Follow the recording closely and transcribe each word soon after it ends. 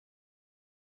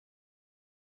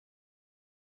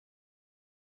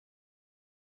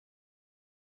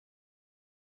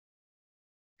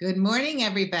Good morning,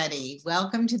 everybody.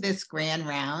 Welcome to this Grand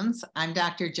Rounds. I'm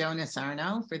Dr. Jonas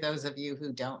Arno, for those of you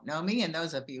who don't know me and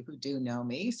those of you who do know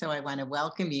me. So I want to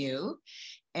welcome you.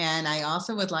 And I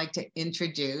also would like to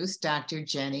introduce Dr.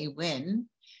 Jenny Nguyen,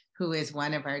 who is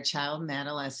one of our child and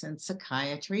adolescent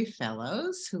psychiatry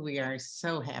fellows, who we are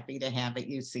so happy to have at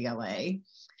UCLA.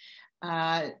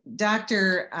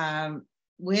 Dr.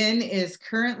 Nguyen is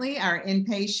currently our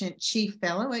inpatient chief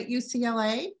fellow at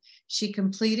UCLA. She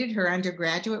completed her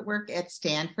undergraduate work at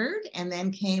Stanford and then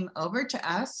came over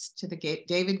to us, to the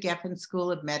David Geffen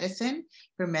School of Medicine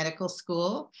for medical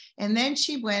school. And then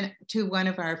she went to one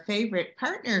of our favorite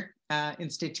partner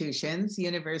institutions,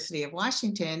 University of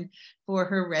Washington, for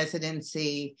her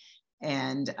residency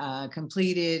and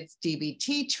completed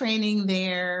DBT training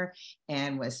there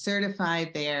and was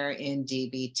certified there in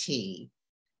DBT.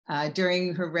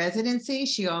 During her residency,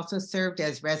 she also served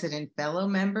as resident fellow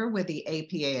member with the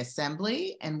APA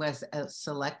Assembly and was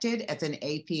selected as an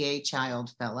APA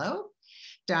Child Fellow.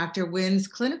 Dr. Nguyen's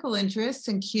clinical interests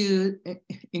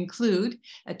include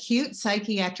acute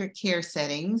psychiatric care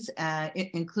settings,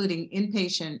 including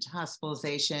inpatient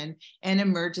hospitalization and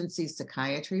emergency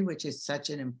psychiatry, which is such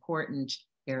an important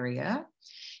area.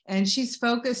 And she's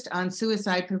focused on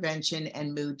suicide prevention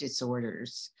and mood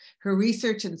disorders. Her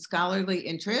research and scholarly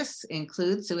interests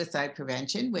include suicide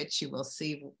prevention, which you will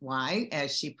see why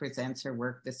as she presents her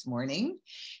work this morning,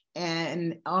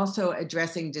 and also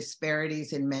addressing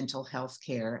disparities in mental health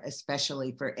care,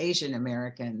 especially for Asian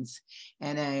Americans.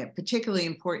 And a particularly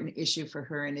important issue for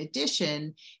her, in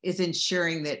addition, is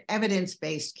ensuring that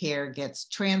evidence-based care gets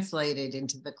translated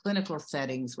into the clinical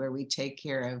settings where we take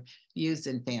care of youth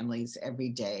and families every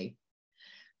day.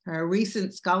 Her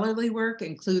recent scholarly work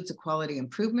includes a quality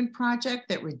improvement project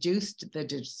that reduced the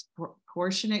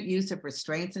disproportionate use of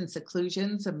restraints and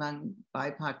seclusions among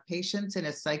BIPOC patients in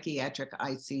a psychiatric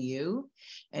ICU,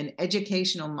 an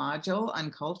educational module on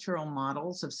cultural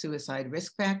models of suicide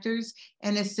risk factors,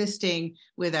 and assisting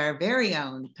with our very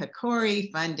own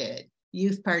PCORI-funded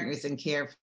Youth Partners in Care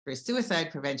for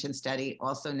Suicide Prevention study,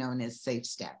 also known as Safe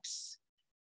Steps.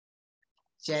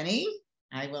 Jenny,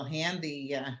 I will hand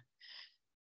the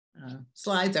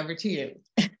slides over to you.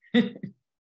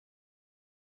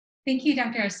 Thank you,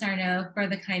 Dr. Sarno, for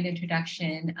the kind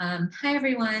introduction. Hi,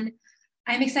 everyone.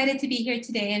 I'm excited to be here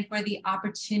today and for the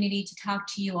opportunity to talk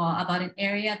to you all about an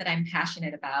area that I'm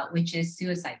passionate about, which is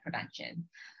suicide prevention.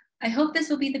 I hope this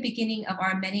will be the beginning of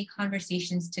our many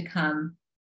conversations to come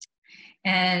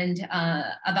and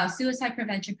about suicide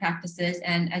prevention practices,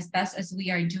 and as best as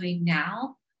we are doing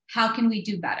now, how can we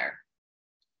do better?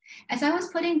 As I was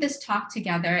putting this talk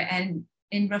together and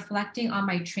in reflecting on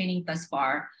my training thus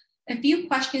far, a few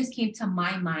questions came to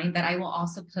my mind that I will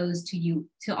also pose to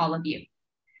all of you.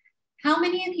 How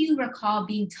many of you recall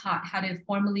being taught how to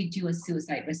formally do a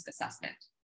suicide risk assessment?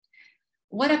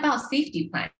 What about safety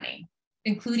planning,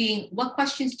 including what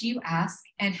questions do you ask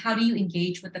and how do you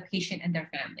engage with the patient and their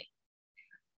family?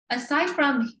 Aside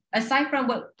from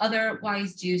what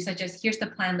otherwise do, such as here's the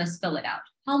plan, let's fill it out,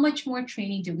 how much more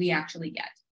training do we actually get?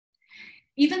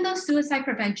 Even though suicide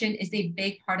prevention is a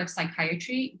big part of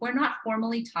psychiatry, we're not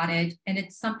formally taught it, and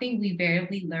it's something we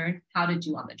rarely learn how to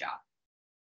do on the job.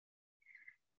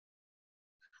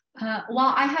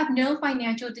 While I have no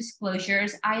financial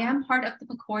disclosures, I am part of the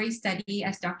PCORI study,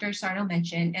 as Dr. Sarno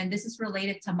mentioned, and this is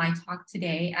related to my talk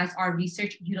today as our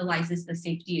research utilizes the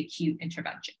Safety-Acute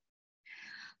intervention.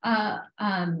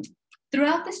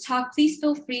 Throughout this talk, please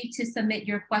feel free to submit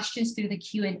your questions through the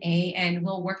Q&A and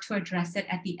we'll work to address it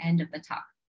at the end of the talk.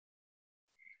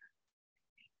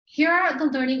 Here are the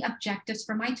learning objectives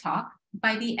for my talk.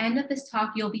 By the end of this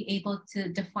talk, you'll be able to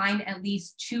define at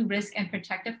least 2 risk and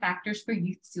protective factors for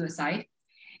youth suicide,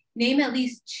 name at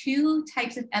least 2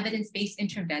 types of evidence-based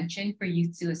intervention for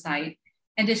youth suicide,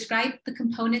 and describe the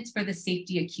components for the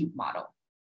Safety-Acute model.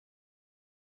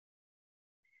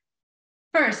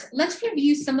 First, let's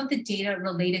review some of the data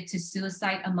related to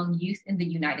suicide among youth in the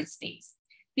United States.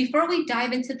 Before we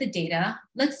dive into the data,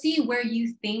 let's see where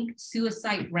you think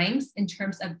suicide ranks in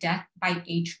terms of death by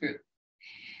age group.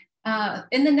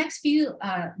 In the next few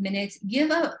minutes,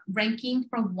 give a ranking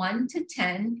from 1 to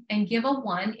 10 and give a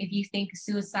 1 if you think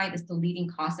suicide is the leading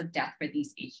cause of death for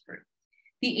these age groups.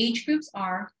 The age groups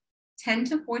are 10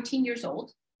 to 14 years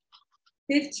old,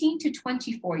 15 to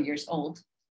 24 years old,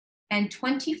 and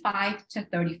 25 to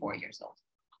 34 years old.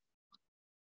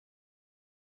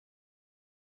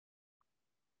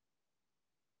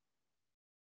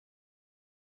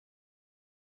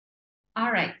 All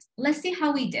right, let's see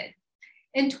how we did.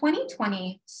 In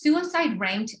 2020, suicide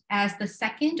ranked as the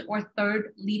 2nd or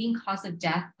 3rd leading cause of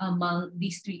death among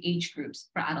these 3 age groups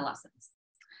for adolescents.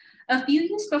 A few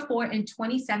years before, in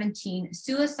 2017,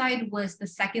 suicide was the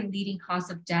second leading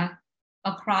cause of death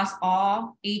across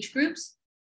all age groups.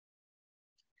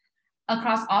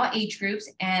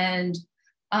 And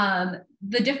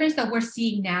the difference that we're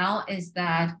seeing now is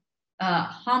that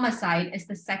homicide is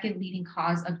the second leading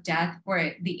cause of death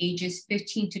for the ages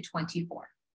 15 to 24.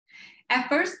 At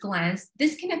first glance,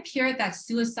 this can appear that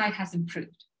suicide has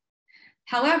improved.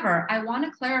 However, I want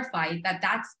to clarify that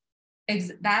that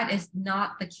is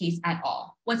not the case at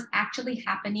all. What's actually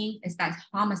happening is that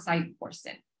homicide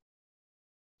worsened.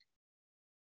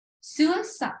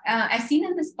 Suicide, as seen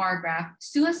in this bar graph,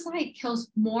 suicide kills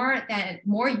more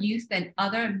youth than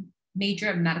other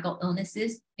major medical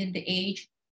illnesses in the age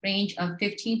range of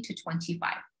 15 to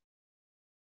 25.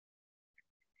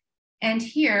 And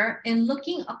here, in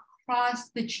looking across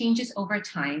the changes over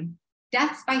time,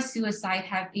 deaths by suicide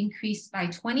have increased by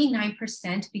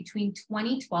 29% between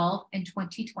 2012 and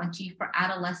 2020 for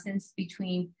adolescents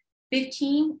between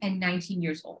 15 and 19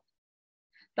 years old.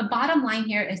 The bottom line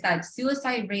here is that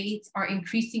suicide rates are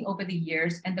increasing over the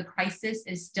years, and the crisis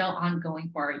is still ongoing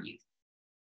for our youth.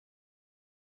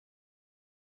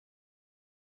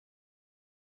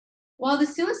 While the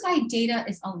suicide data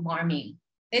is alarming,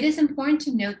 it is important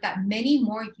to note that many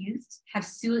more youths have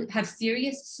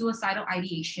serious suicidal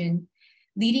ideation,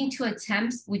 leading to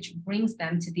attempts which brings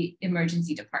them to the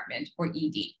emergency department, or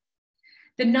ED.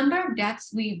 The number of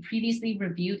deaths we previously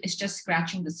reviewed is just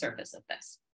scratching the surface of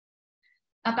this.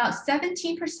 About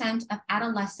 17% of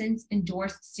adolescents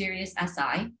endorse serious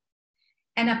SI,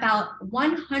 and about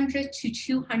 100 to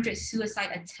 200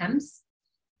 suicide attempts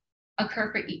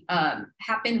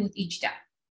happen with each death.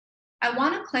 I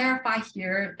want to clarify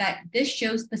here that this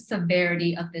shows the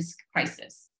severity of this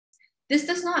crisis. This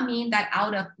does not mean that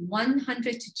out of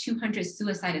 100 to 200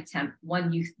 suicide attempts,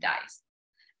 one youth dies.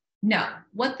 No,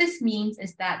 what this means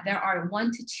is that there are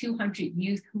 100 to 200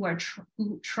 youth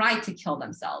who tried to kill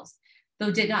themselves,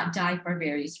 though did not die for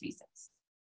various reasons.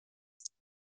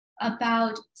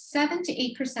 About 7 to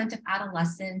 8% of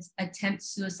adolescents attempt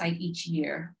suicide each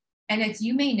year. And as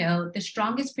you may know, the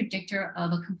strongest predictor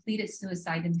of a completed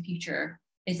suicide in the future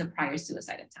is a prior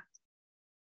suicide attempt.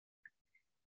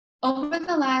 Over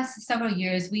the last several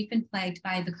years, we've been plagued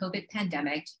by the COVID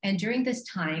pandemic. And during this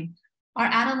time, for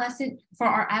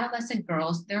our adolescent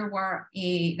girls, there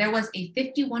was a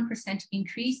 51%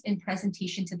 increase in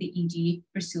presentation to the ED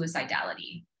for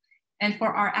suicidality. And for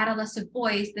our adolescent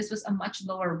boys, this was a much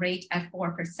lower rate at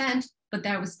 4%, but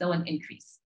there was still an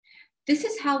increase. This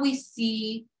is how we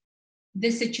see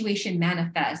this situation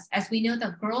manifest, as we know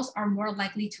that girls are more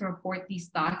likely to report these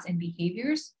thoughts and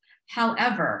behaviors.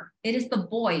 However, it is the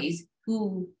boys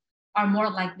who are more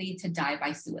likely to die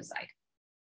by suicide.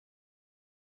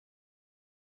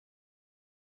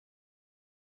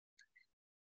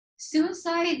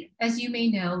 Suicide, as you may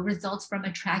know, results from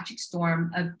a tragic storm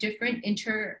of different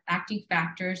interacting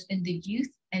factors in the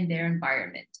youth and their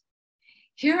environment.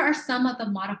 Here are some of the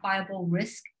modifiable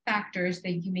risk factors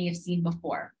that you may have seen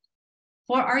before.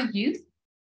 For our youth,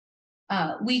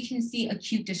 we can see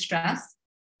acute distress,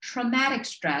 traumatic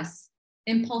stress,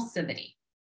 impulsivity.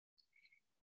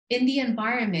 In the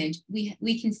environment,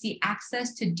 we can see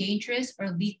access to dangerous or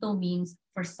lethal means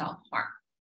for self-harm.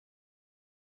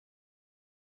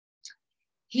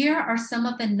 Here are some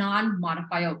of the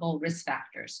non-modifiable risk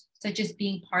factors, such as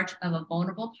being part of a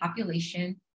vulnerable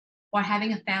population or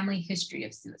having a family history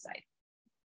of suicide.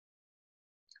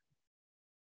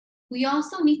 We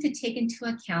also need to take into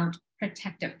account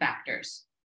protective factors,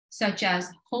 such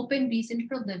as hope and reason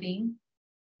for living,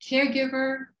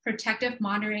 caregiver, protective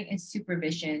monitoring and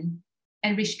supervision,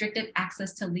 and restricted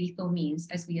access to lethal means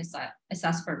as we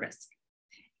assess for risk.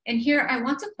 And here I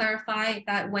want to clarify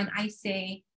that when I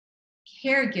say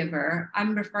caregiver,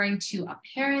 I'm referring to a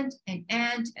parent, an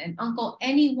aunt, an uncle,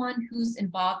 anyone who's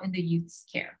involved in the youth's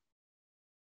care.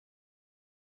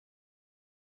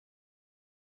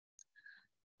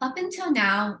 Up until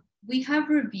now, we have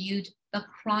reviewed the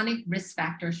chronic risk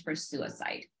factors for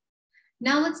suicide.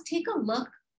 Now let's take a look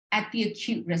at the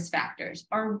acute risk factors,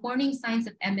 or warning signs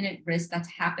of imminent risk that's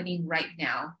happening right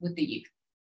now with the youth.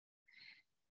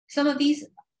 Some of these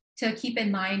to keep in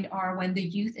mind are when the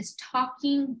youth is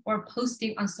talking or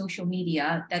posting on social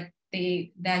media that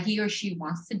he or she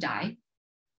wants to die,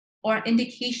 or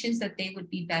indications that they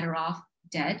would be better off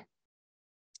dead.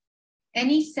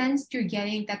 Any sense you're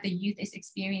getting that the youth is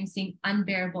experiencing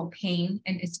unbearable pain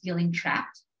and is feeling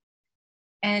trapped,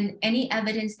 and any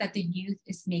evidence that the youth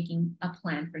is making a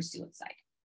plan for suicide.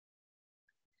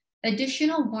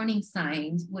 Additional warning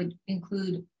signs would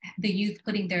include the youth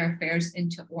putting their affairs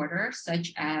into order,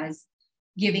 such as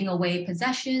giving away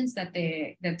possessions that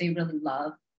they really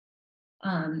love,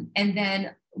 And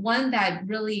then one that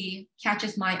really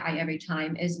catches my eye every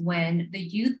time is when the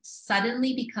youth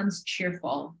suddenly becomes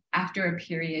cheerful after a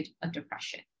period of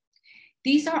depression.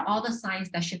 These are all the signs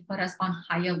that should put us on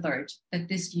high alert that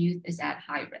this youth is at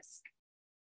high risk.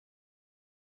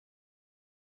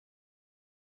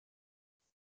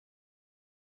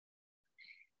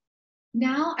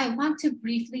 Now, I want to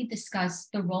briefly discuss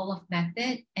the role of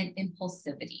method and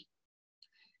impulsivity.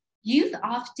 Youth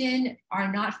often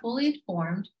are not fully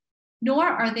informed,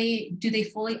 nor do they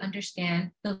fully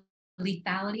understand the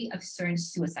lethality of certain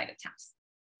suicide attempts.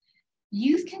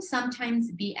 Youth can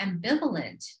sometimes be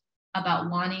ambivalent about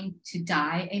wanting to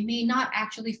die and may not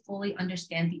actually fully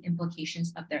understand the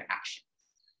implications of their actions.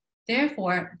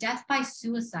 Therefore, death by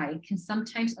suicide can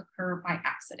sometimes occur by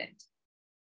accident.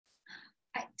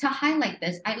 To highlight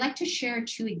this, I'd like to share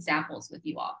two examples with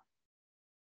you all.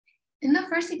 In the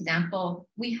first example,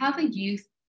 we have a youth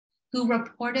who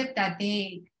reported that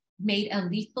they made a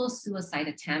lethal suicide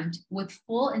attempt with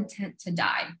full intent to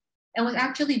die and was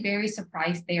actually very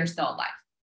surprised they are still alive.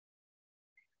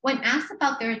 When asked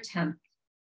about their attempt,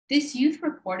 this youth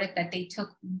reported that they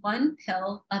took 1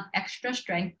 pill of extra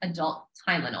strength adult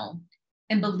Tylenol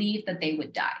and believed that they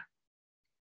would die.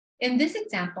 In this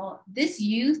example, this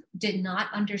youth did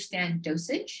not understand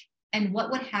dosage and what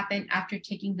would happen after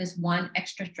taking this 1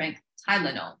 extra strength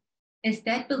Tylenol,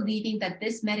 instead believing that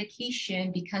this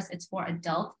medication, because it's for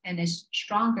adults and is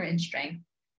stronger in strength,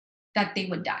 that they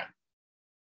would die.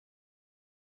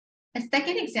 A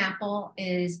second example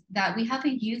is that we have a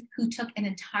youth who took an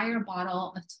entire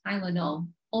bottle of Tylenol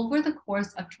over the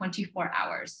course of 24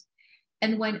 hours.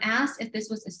 And when asked if this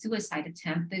was a suicide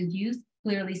attempt, the youth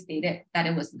clearly stated that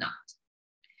it was not.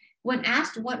 When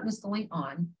asked what was going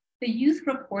on, the youth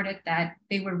reported that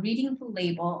they were reading the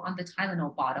label on the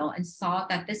Tylenol bottle and saw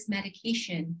that this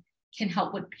medication can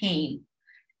help with pain.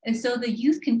 And so the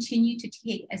youth continued to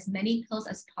take as many pills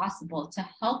as possible to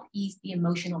help ease the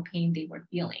emotional pain they were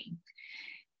feeling.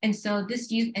 And so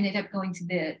this youth ended up going to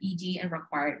the ED and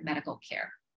required medical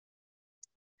care.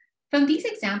 From these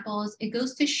examples, it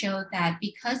goes to show that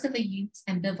because of a youth's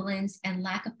ambivalence and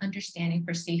lack of understanding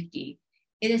for safety,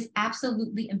 it is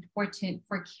absolutely important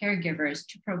for caregivers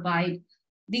to provide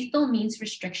lethal means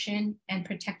restriction and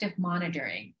protective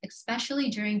monitoring,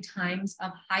 especially during times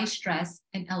of high stress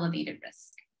and elevated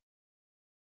risk.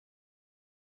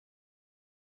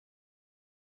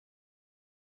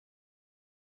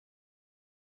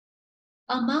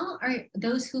 Among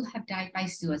those who have died by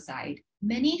suicide,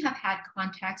 many have had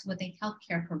contacts with a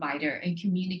healthcare provider and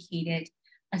communicated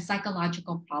a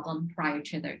psychological problem prior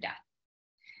to their death.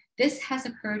 This has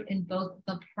occurred in both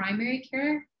the primary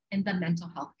care and the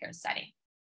mental health care setting.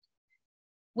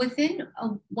 Within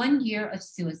 1 year of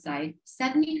suicide,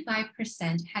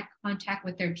 75% had contact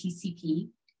with their PCP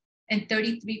and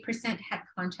 33% had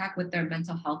contact with their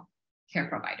mental health care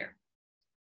provider.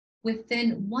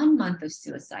 Within 1 month of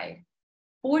suicide,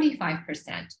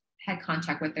 45% had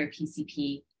contact with their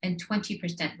PCP and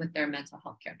 20% with their mental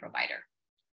health care provider.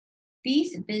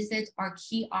 These visits are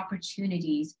key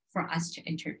opportunities for us to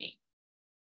intervene.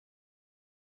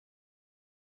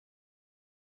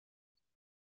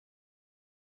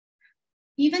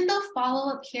 Even though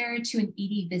follow-up care to an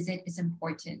ED visit is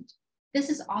important, this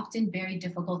is often very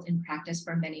difficult in practice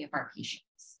for many of our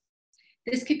patients.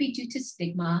 This could be due to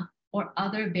stigma or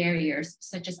other barriers,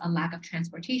 such as a lack of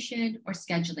transportation or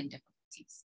scheduling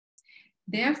difficulties.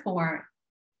 Therefore,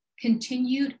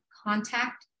 continued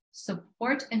contact,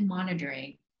 support, and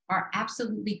monitoring are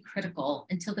absolutely critical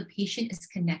until the patient is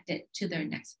connected to their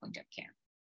next point of care.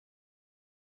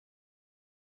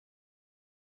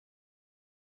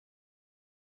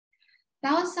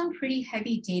 That was some pretty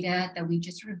heavy data that we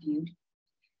just reviewed.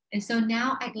 And so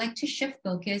now I'd like to shift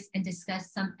focus and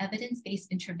discuss some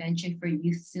evidence-based intervention for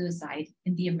youth suicide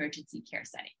in the emergency care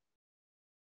setting.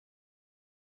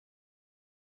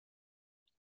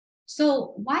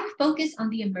 So why focus on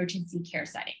the emergency care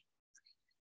setting?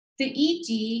 The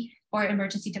ED, or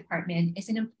emergency department, is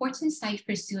an important site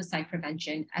for suicide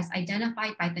prevention as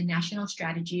identified by the National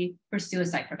Strategy for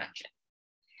Suicide Prevention.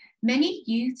 Many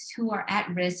youths who are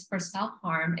at risk for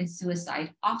self-harm and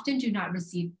suicide often do not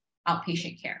receive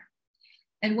outpatient care.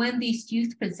 And when these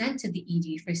youth present to the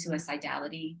ED for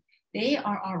suicidality, they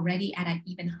are already at an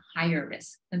even higher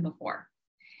risk than before.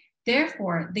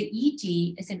 Therefore, the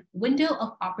ED is a window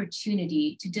of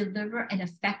opportunity to deliver an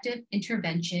effective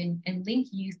intervention and link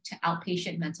youth to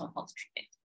outpatient mental health treatment.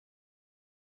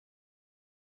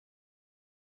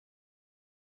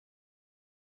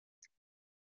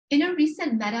 In a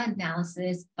recent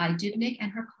meta-analysis by Dubnik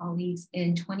and her colleagues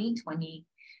in 2020,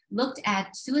 looked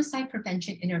at suicide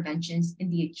prevention interventions in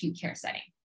the acute care setting.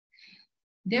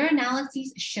 Their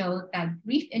analyses showed that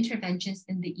brief interventions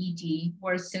in the ED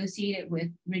were associated with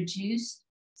reduced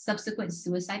subsequent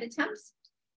suicide attempts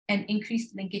and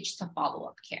increased linkage to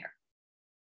follow-up care.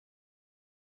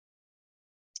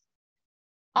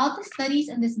 All the studies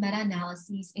in this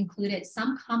meta-analysis included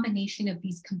some combination of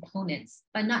these components,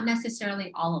 but not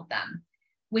necessarily all of them,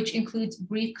 which includes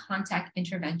brief contact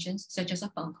interventions, such as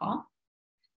a phone call,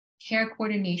 care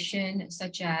coordination,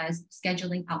 such as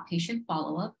scheduling outpatient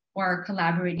follow-up or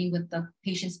collaborating with the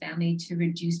patient's family to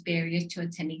reduce barriers to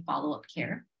attending follow-up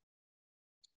care,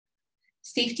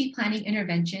 safety planning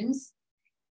interventions,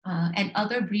 and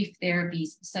other brief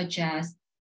therapies, such as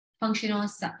functional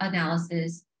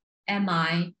analysis,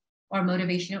 MI, or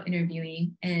motivational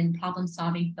interviewing, and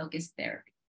problem-solving focused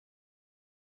therapy.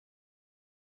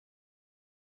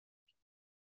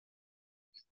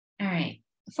 All right,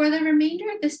 for the remainder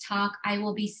of this talk, I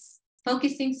will be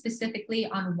focusing specifically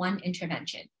on one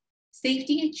intervention,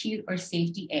 Safety-Acute or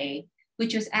Safety-A,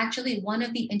 which was actually one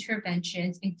of the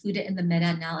interventions included in the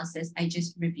meta-analysis I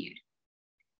just reviewed.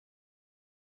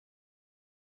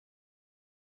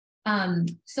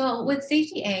 So with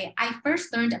Safety-A, I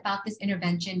first learned about this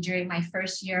intervention during my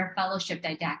first year fellowship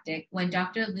didactic when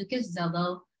Dr. Lucas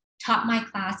Zello taught my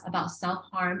class about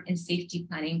self-harm and safety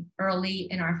planning early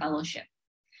in our fellowship.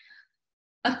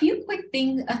 A few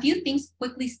things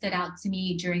quickly stood out to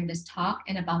me during this talk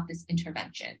and about this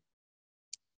intervention.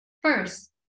 First,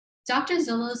 Dr.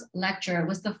 Zello's lecture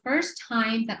was the first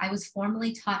time that I was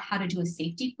formally taught how to do a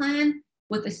safety plan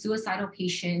with a suicidal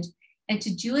patient and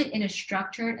to do it in a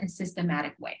structured and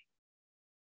systematic way.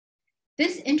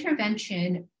 This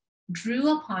intervention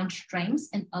drew upon strengths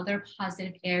and other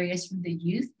positive areas from the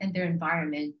youth and their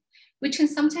environment, which can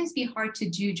sometimes be hard to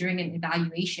do during an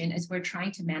evaluation as we're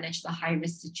trying to manage the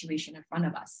high-risk situation in front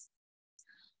of us.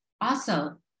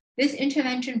 Also, this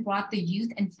intervention brought the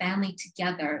youth and family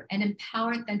together and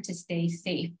empowered them to stay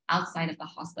safe outside of the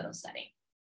hospital setting.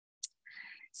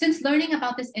 Since learning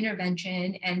about this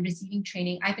intervention and receiving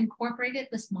training, I've incorporated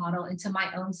this model into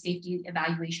my own safety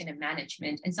evaluation and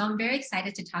management. And so I'm very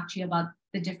excited to talk to you about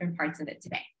the different parts of it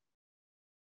today.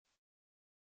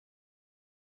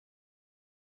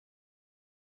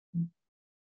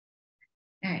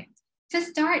 All right, to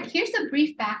start, here's a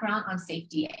brief background on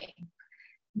Safety-A.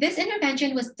 This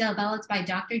intervention was developed by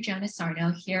Dr. Jonas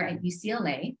Sarno here at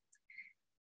UCLA.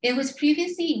 It was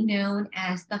previously known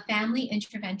as the Family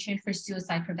Intervention for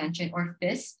Suicide Prevention, or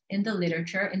FISP, in the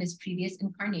literature in its previous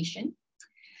incarnation.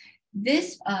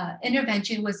 This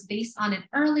intervention was based on an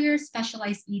earlier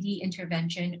specialized ED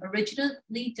intervention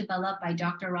originally developed by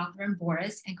Dr. Rotherham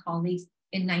Boris and colleagues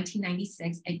in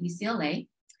 1996 at UCLA.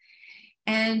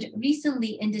 And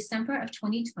recently, in December of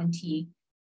 2020,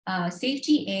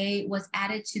 Safety-A was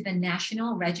added to the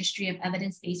National Registry of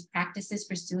Evidence-Based Practices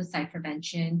for Suicide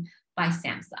Prevention by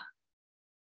SAMHSA.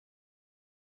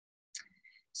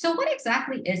 So what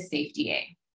exactly is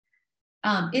Safety-A?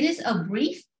 It is a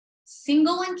brief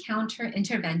single encounter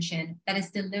intervention that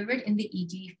is delivered in the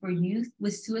ED for youth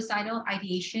with suicidal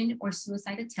ideation or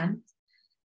suicide attempt,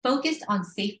 focused on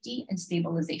safety and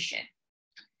stabilization.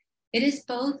 It is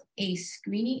both a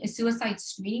suicide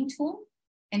screening tool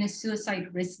and a suicide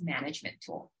risk management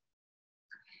tool.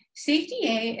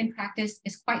 Safety-A in practice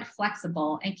is quite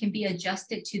flexible and can be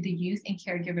adjusted to the youth and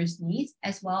caregivers' needs,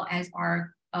 as well as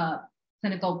our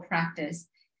clinical practice,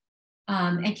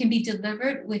 and can be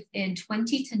delivered within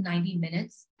 20 to 90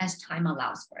 minutes as time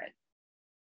allows for it.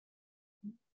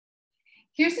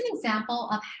 Here's an example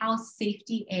of how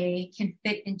Safety-A can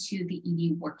fit into the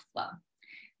ED workflow.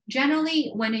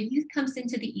 Generally, when a youth comes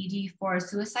into the ED for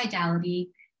suicidality,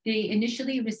 they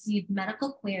initially receive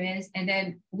medical clearance, and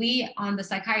then we on the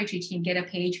psychiatry team get a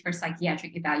page for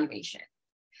psychiatric evaluation.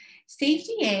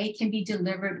 Safety-A can be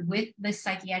delivered with the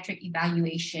psychiatric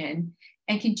evaluation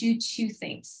and can do two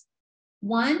things.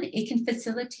 One, it can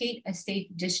facilitate a safe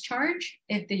discharge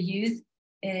if the youth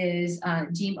is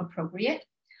deemed appropriate.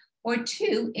 Or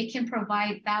two, it can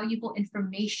provide valuable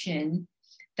information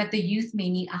that the youth may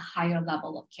need a higher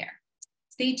level of care.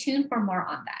 Stay tuned for more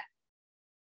on that.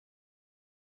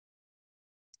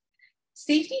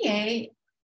 Safety-A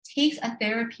takes a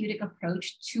therapeutic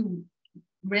approach to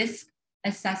risk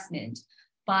assessment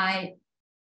by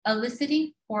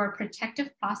eliciting for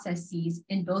protective processes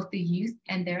in both the youth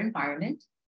and their environment.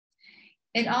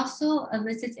 It also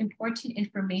elicits important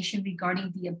information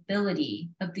regarding the ability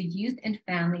of the youth and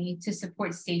family to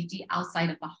support safety outside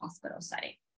of the hospital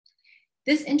setting.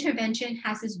 This intervention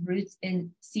has its roots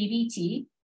in CBT,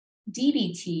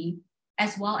 DBT,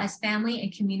 as well as family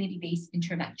and community-based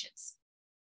interventions.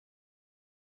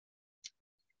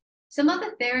 Some of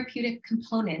the therapeutic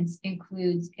components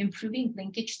include improving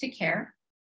linkage to care,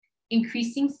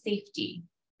 increasing safety,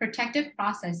 protective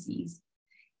processes,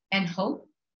 and hope,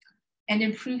 and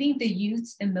improving the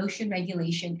youth's emotion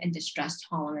regulation and distress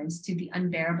tolerance to the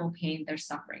unbearable pain they're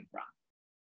suffering from.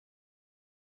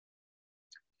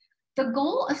 The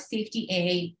goal of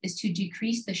Safety-A is to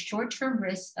decrease the short-term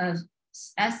risks of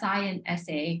SI and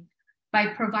SA by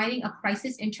providing a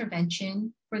crisis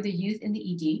intervention for the youth in the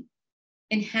ED,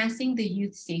 enhancing the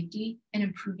youth safety, and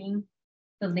improving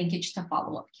the linkage to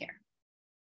follow-up care.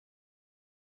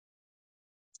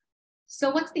 So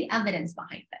what's the evidence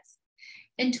behind this?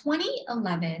 In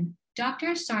 2011,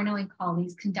 Dr. Sarno and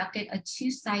colleagues conducted a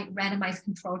two-site randomized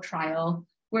control trial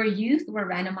where youth were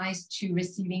randomized to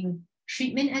receiving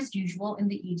treatment as usual in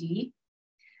the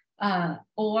ED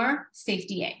or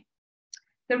Safety-A.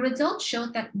 The results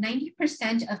showed that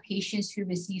 90% of patients who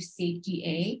received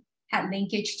Safety-A had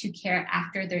linkage to care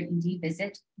after their ED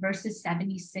visit versus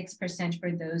 76%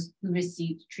 for those who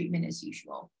received treatment as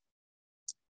usual.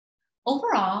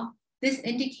 Overall, this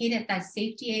indicated that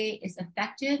Safety-A is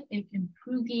effective in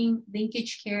improving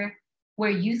linkage care where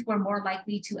youth were more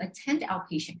likely to attend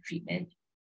outpatient treatment,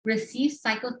 receive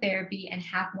psychotherapy and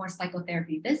have more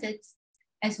psychotherapy visits,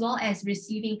 as well as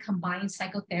receiving combined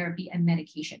psychotherapy and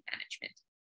medication management.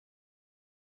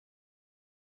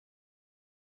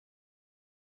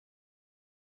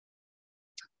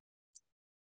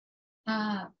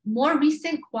 More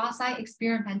recent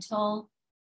quasi-experimental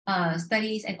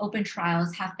studies and open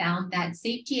trials have found that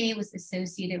Safety-A was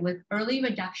associated with early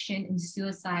reduction in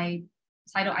suicidal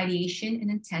ideation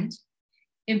and intent,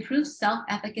 improved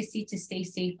self-efficacy to stay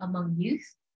safe among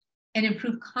youth, and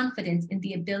improved confidence in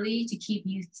the ability to keep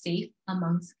youth safe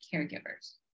amongst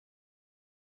caregivers.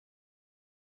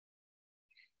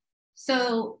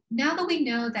 So now that we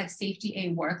know that Safety-A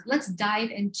works, let's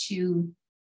dive into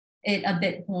it a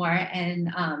bit more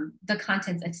and the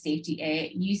contents of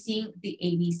Safety-A using the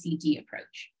ABCD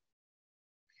approach,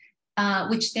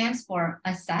 which stands for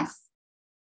assess,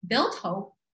 build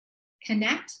hope,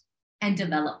 connect, and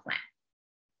develop plan.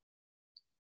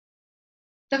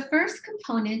 The first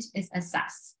component is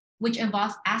assess, which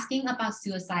involves asking about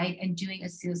suicide and doing a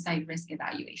suicide risk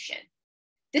evaluation.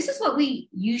 This is what we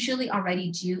usually already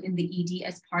do in the ED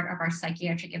as part of our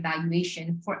psychiatric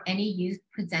evaluation for any youth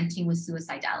presenting with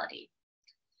suicidality.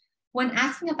 When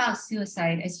asking about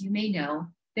suicide, as you may know,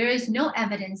 there is no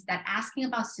evidence that asking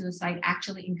about suicide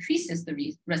actually increases the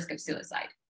risk of suicide.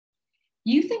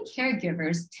 Youth and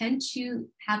caregivers tend to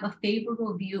have a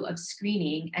favorable view of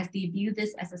screening as they view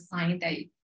this as a sign that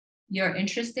you're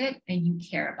interested and you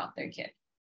care about their kid.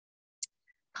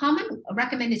 Common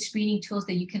recommended screening tools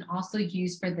that you can also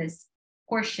use for this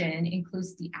portion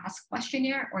includes the ASK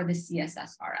questionnaire or the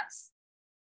CSSRS.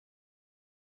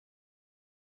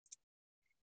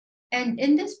 And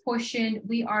in this portion,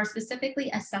 we are specifically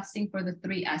assessing for the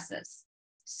 3 S's: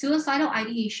 suicidal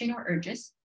ideation or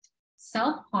urges,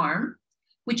 self-harm,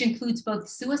 which includes both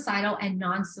suicidal and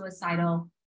non-suicidal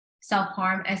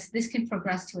self-harm, as this can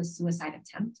progress to a suicide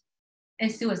attempt,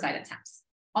 and suicide attempts,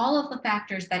 all of the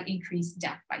factors that increase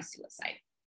death by suicide.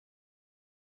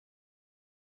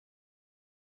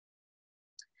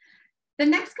 The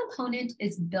next component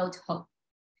is build hope.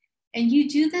 And you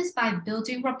do this by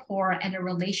building rapport and a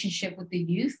relationship with the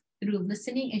youth through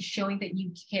listening and showing that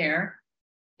you care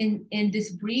in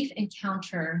this brief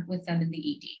encounter with them in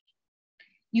the ED.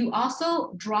 You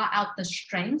also draw out the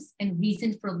strengths and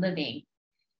reason for living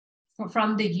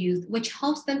from the youth, which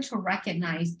helps them to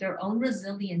recognize their own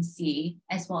resiliency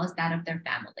as well as that of their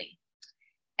family.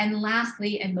 And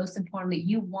lastly, and most importantly,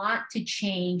 you want to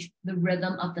change the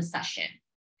rhythm of the session.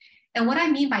 And what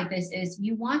I mean by this is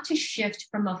you want to shift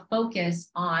from a focus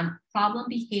on problem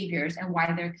behaviors and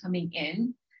why they're coming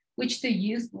in, which the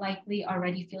youth likely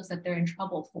already feels that they're in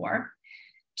trouble for,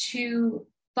 to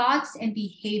thoughts and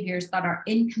behaviors that are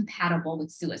incompatible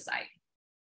with suicide,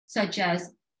 such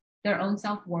as their own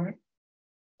self-worth,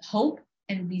 hope,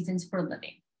 and reasons for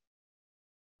living.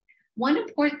 One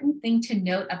important thing to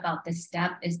note about this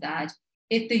step is that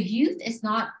if the youth is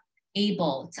not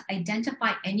able to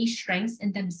identify any strengths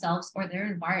in themselves or their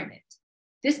environment,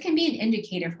 this can be an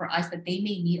indicator for us that they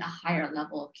may need a higher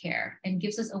level of care and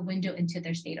gives us a window into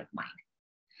their state of mind.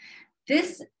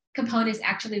 This component is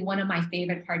actually one of my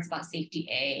favorite parts about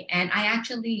Safety-A, and I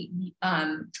actually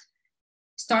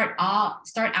start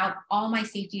out all my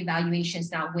safety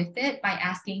evaluations now with it by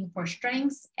asking for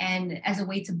strengths and as a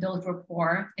way to build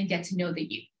rapport and get to know the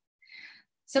youth.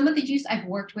 Some of the youth I've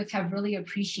worked with have really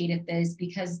appreciated this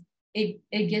because it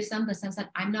gives them the sense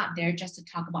that I'm not there just to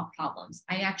talk about problems.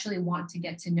 I actually want to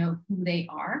get to know who they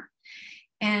are.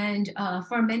 And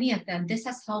for many of them, this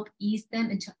has helped ease them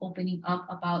into opening up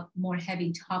about more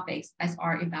heavy topics as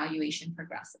our evaluation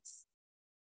progresses.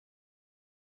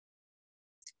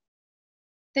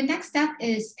 The next step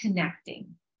is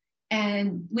connecting,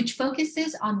 and which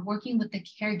focuses on working with the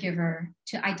caregiver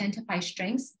to identify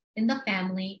strengths in the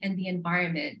family and the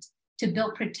environment to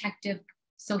build protective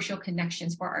social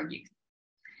connections for our youth.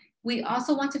 We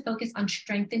also want to focus on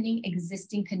strengthening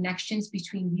existing connections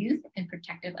between youth and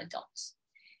protective adults,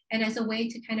 and as a way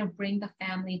to kind of bring the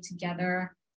family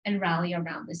together and rally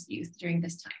around this youth during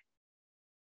this time.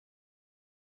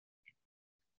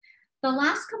 The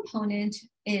last component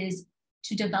is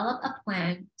to develop a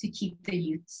plan to keep the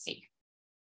youth safe.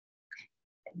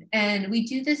 And we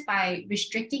do this by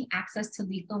restricting access to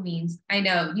lethal means. I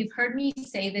know you've heard me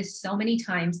say this so many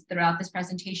times throughout this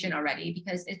presentation already,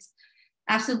 because it's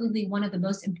absolutely one of the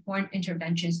most important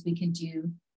interventions we can do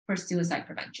for suicide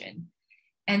prevention.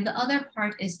 And the other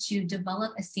part is to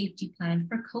develop a safety plan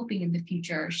for coping in the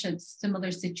future should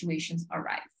similar situations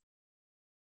arise.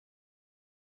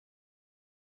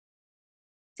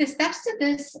 The steps to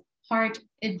this part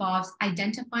involves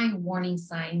identifying warning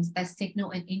signs that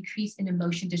signal an increase in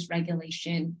emotion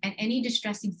dysregulation and any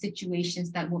distressing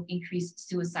situations that will increase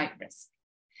suicide risk.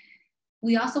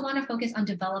 We also want to focus on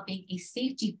developing a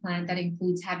safety plan that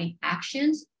includes having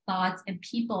actions, thoughts, and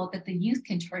people that the youth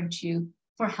can turn to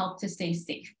for help to stay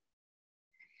safe.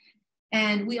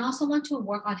 And we also want to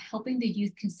work on helping the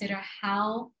youth consider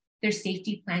how their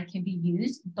safety plan can be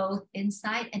used both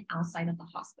inside and outside of the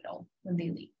hospital when they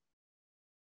leave.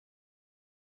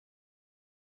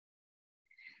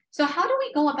 So how do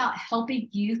we go about helping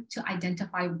youth to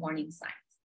identify warning signs?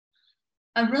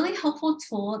 A really helpful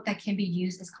tool that can be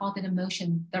used is called an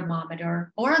emotion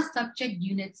thermometer, or a subject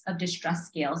units of distress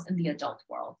scales in the adult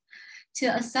world, to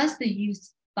assess the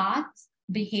youth's thoughts,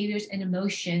 behaviors, and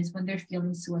emotions when they're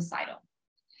feeling suicidal.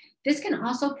 This can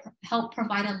also help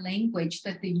provide a language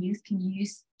that the youth can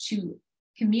use to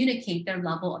communicate their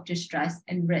level of distress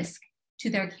and risk to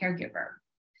their caregiver.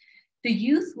 The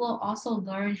youth will also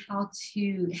learn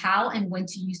how and when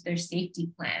to use their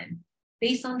safety plan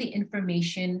based on the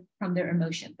information from their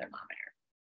emotion thermometer.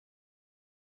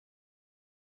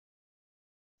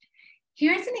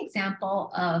 Here's an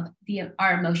example of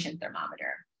our emotion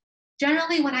thermometer.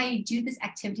 Generally, when I do this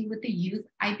activity with the youth,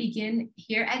 I begin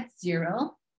here at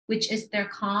 0, which is their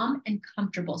calm and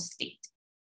comfortable state.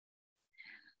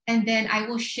 And then I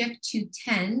will shift to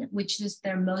 10, which is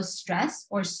their most stressed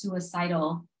or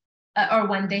suicidal, or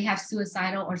when they have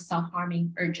suicidal or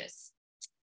self-harming urges.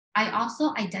 I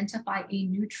also identify a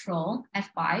neutral at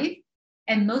 5,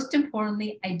 and most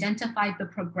importantly, identify the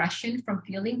progression from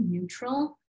feeling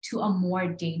neutral to a more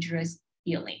dangerous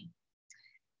feeling.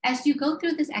 As you go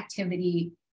through this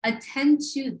activity, attend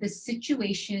to the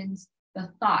situations, the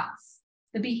thoughts,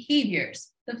 the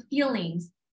behaviors, the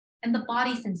feelings, and the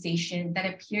body sensation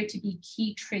that appear to be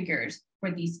key triggers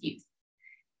for these youth.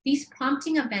 These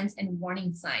prompting events and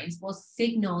warning signs will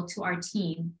signal to our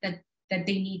team that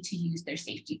they need to use their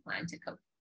safety plan to cope.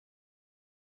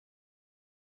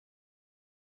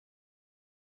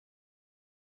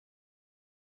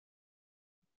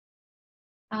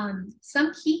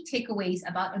 Some key takeaways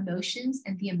about emotions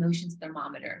and the emotions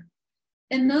thermometer.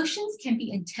 Emotions can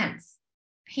be intense,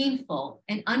 painful,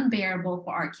 and unbearable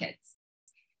for our kids.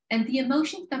 And the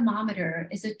emotion thermometer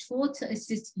is a tool to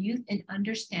assist youth in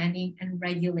understanding and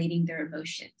regulating their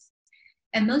emotions.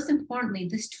 And most importantly,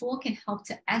 this tool can help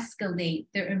to escalate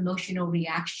their emotional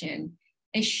reaction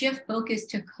and shift focus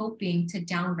to coping to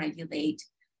downregulate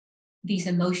these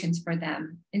emotions for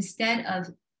them, instead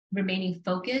of remaining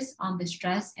focused on the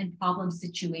stress and problem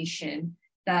situation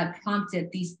that prompted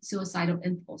these suicidal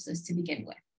impulses to begin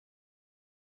with.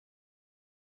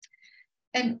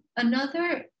 And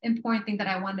another important thing that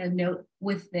I want to note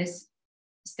with this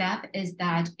step is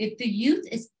that if the youth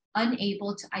is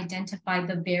unable to identify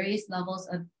the various levels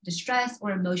of distress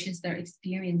or emotions they're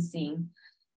experiencing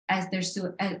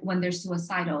when they're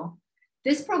suicidal,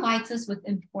 this provides us with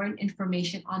important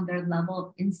information on their level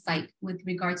of insight with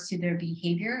regards to their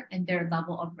behavior and their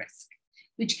level of risk,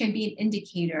 which can be an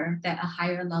indicator that a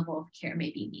higher level of care may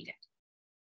be needed.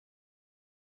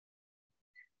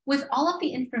 With all of the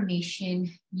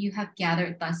information you have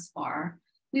gathered thus far,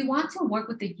 we want to work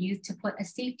with the youth to put a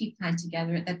safety plan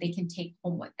together that they can take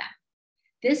home with them.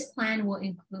 This plan will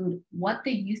include what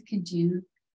the youth can do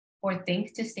or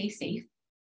think to stay safe,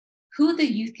 who the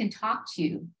youth can talk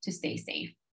to stay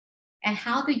safe, and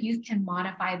how the youth can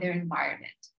modify their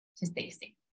environment to stay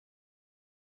safe.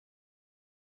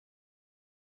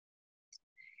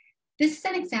 This is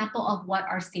an example of what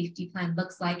our safety plan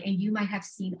looks like, and you might have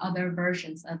seen other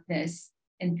versions of this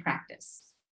in practice.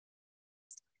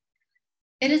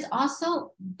 It is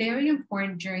also very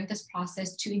important during this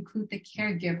process to include the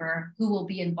caregiver who will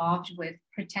be involved with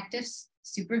protective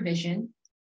supervision,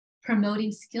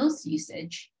 promoting skills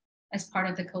usage as part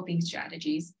of the coping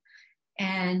strategies,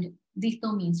 and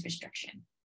lethal means restriction.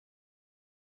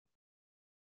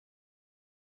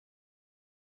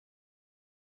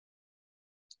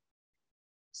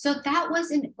 So that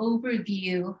was an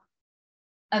overview,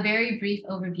 a very brief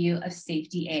overview of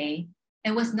Safety-A.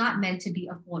 It was not meant to be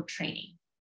a full training.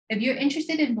 If you're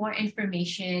interested in more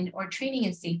information or training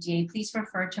in Safety-A, please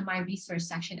refer to my resource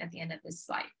section at the end of this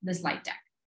slide deck.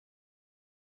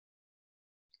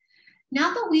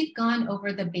 Now that we've gone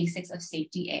over the basics of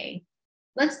Safety-A,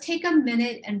 let's take a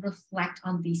minute and reflect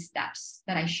on these steps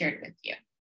that I shared with you.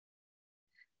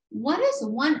 What is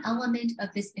one element of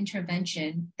this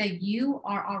intervention that you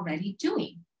are already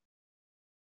doing?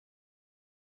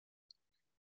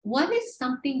 What is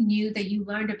something new that you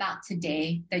learned about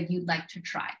today that you'd like to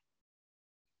try?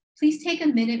 Please take a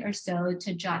minute or so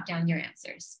to jot down your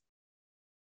answers.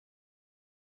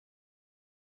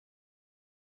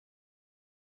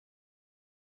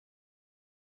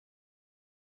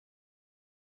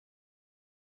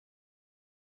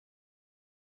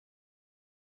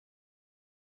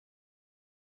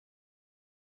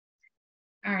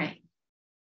 All right.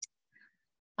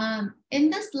 In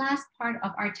this last part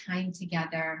of our time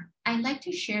together, I'd like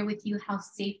to share with you how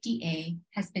Safety-A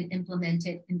has been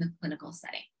implemented in the clinical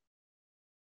setting.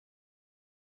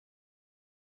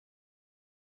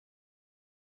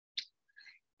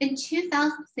 In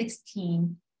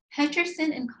 2016,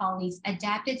 Hutcherson and colleagues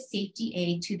adapted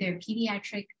Safety-A to their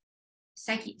pediatric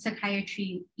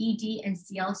psychiatry ED and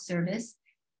CL service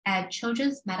at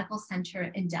Children's Medical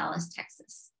Center in Dallas,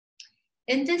 Texas.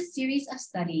 In this series of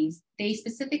studies, they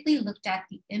specifically looked at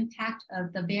the impact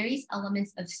of the various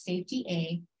elements of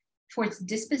Safety-A towards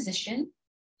disposition,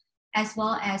 as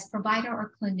well as provider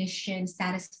or clinician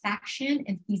satisfaction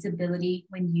and feasibility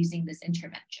when using this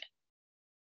intervention.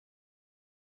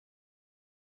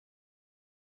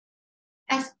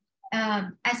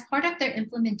 As part of their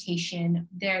implementation,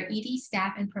 their ED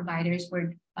staff and providers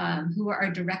were, who are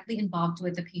directly involved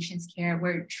with the patient's care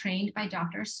were trained by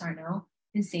Dr. Sarno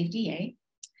in Safety-A.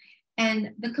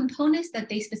 And the components that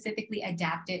they specifically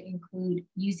adapted include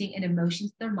using an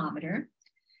emotions thermometer,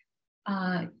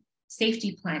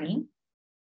 safety planning,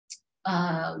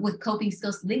 with coping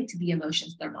skills linked to the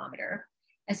emotions thermometer,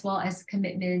 as well as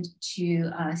commitment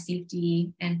to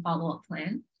safety and follow-up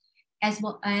plan, as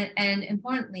well, and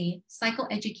importantly,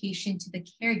 psychoeducation to the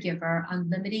caregiver on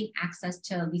limiting access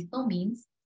to lethal means,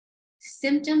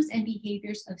 symptoms and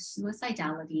behaviors of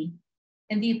suicidality,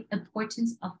 and the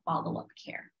importance of follow-up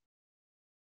care.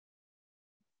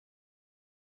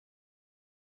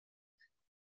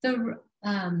 The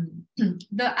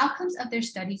outcomes of their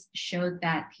studies showed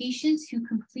that patients who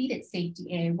completed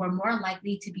Safety-A were more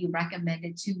likely to be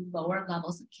recommended to lower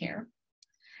levels of care.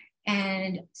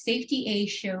 And Safety-A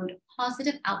showed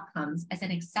positive outcomes as an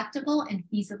acceptable and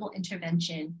feasible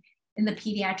intervention in the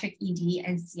pediatric ED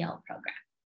and CL program.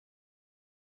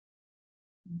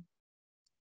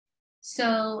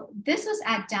 So this was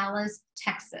at Dallas,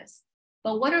 Texas.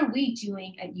 But what are we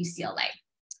doing at UCLA?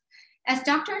 As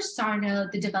Dr. Sarno,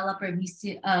 the developer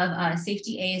of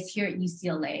Safety-A, is here at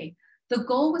UCLA, the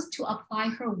goal was to apply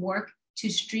her work to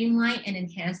streamline and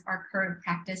enhance our current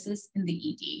practices in the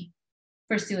ED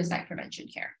for suicide prevention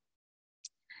care.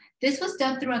 This was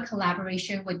done through a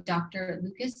collaboration with Dr.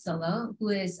 Lucas Solo, who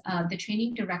is the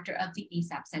training director of the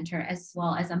ASAP Center, as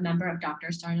well as a member of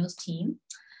Dr. Sarno's team,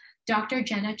 Dr.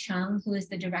 Jenna Chung, who is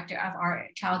the director of our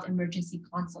Child Emergency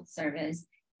Consult Service,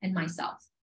 and myself.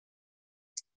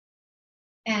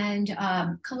 And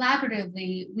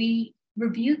collaboratively, we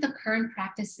reviewed the current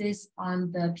practices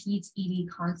on the PEDS ED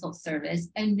consult service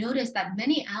and noticed that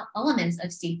many elements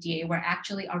of Safety-A were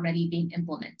actually already being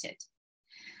implemented.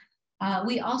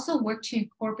 We also worked to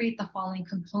incorporate the following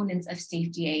components of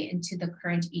Safety-A into the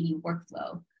current ED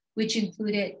workflow, which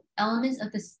included elements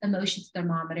of the emotions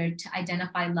thermometer to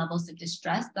identify levels of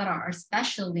distress that are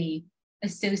especially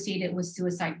associated with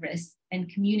suicide risk and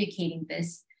communicating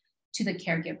this to the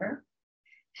caregiver,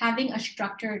 having a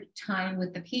structured time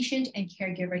with the patient and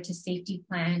caregiver to safety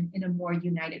plan in a more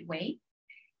united way,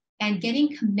 and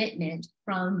getting commitment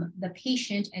from the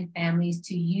patient and families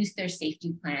to use their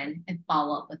safety plan and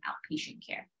follow up with outpatient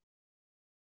care.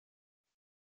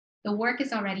 The work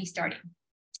is already starting.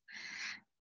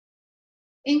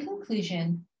 In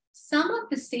conclusion, some of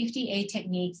the Safety-A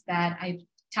techniques that I've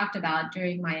talked about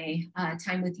during my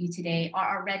time with you today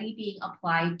are already being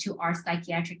applied to our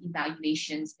psychiatric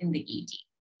evaluations in the ED.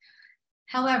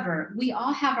 However, we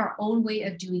all have our own way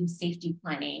of doing safety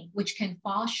planning, which can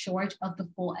fall short of the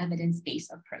full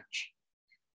evidence-based approach.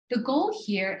 The goal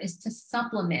here is to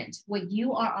supplement what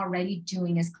you are already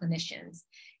doing as clinicians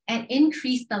and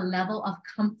increase the level of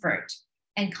comfort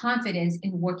and confidence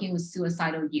in working with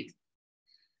suicidal youth.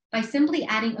 By simply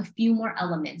adding a few more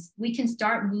elements, we can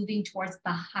start moving towards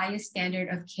the highest standard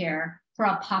of care for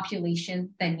a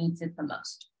population that needs it the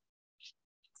most.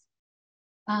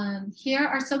 Here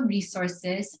are some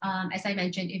resources. As I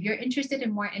mentioned, if you're interested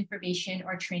in more information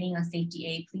or training on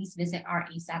Safety-A, please visit our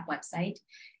ASAP website.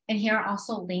 And here are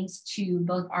also links to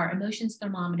both our emotions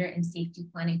thermometer and safety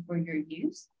planning for your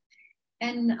use.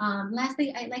 And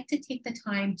lastly, I'd like to take the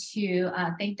time to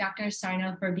thank Dr.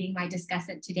 Sarno for being my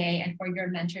discussant today and for your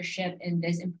mentorship in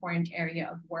this important area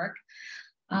of work.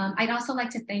 I'd also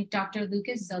like to thank Dr.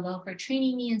 Lucas Zillo for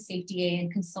training me in Safety-A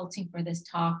and consulting for this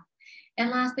talk. And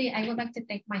lastly, I would like to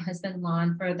thank my husband,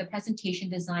 Lon, for the presentation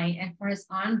design and for his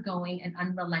ongoing and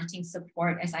unrelenting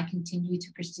support as I continue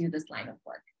to pursue this line of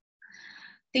work.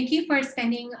 Thank you for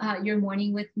spending your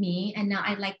morning with me. And now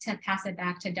I'd like to pass it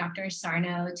back to Dr.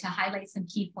 Sarno to highlight some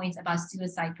key points about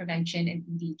suicide prevention and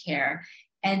ED care,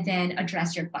 and then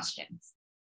address your questions.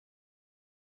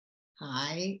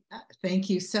 Hi, thank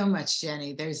you so much,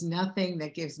 Jenny. There's nothing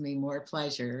that gives me more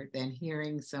pleasure than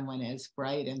hearing someone as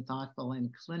bright and thoughtful and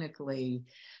clinically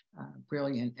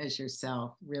brilliant as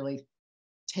yourself really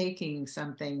taking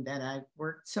something that I've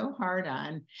worked so hard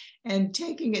on and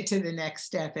taking it to the next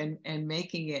step and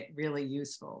making it really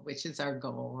useful, which is our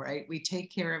goal, right? We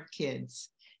take care of kids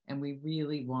and we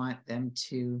really want them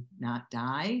to not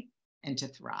die and to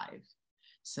thrive.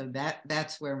 So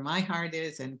that's where my heart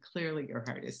is, and clearly your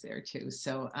heart is there too.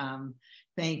 So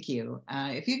thank you.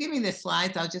 If you give me the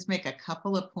slides, I'll just make a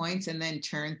couple of points and then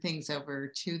turn things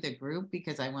over to the group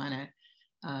because I want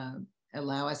to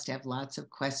allow us to have lots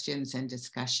of questions and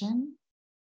discussion.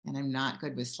 And I'm not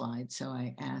good with slides, so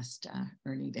I asked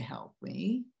Ernie to help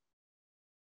me.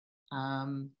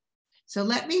 So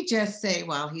let me just say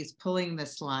while he's pulling the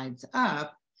slides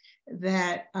up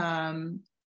that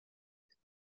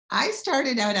I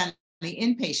started out on the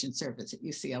inpatient service at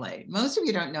UCLA. Most of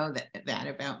you don't know that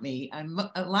about me.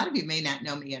 A lot of you may not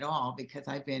know me at all because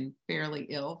I've been fairly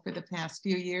ill for the past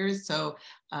few years. So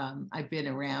I've been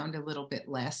around a little bit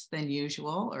less than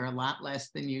usual, or a lot less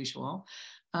than usual.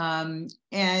 So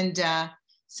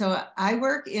I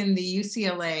work in the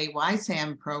UCLA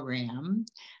YSAM program.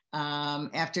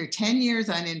 After 10 years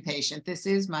on inpatient, this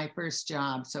is my first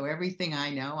job. So everything I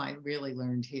know, I really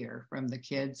learned here from the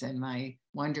kids and my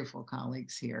wonderful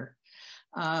colleagues here.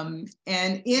 And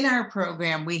in our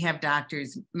program, we have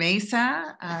Doctors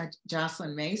Mesa,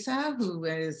 Jocelyn Mesa, who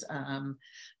is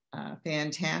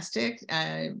fantastic,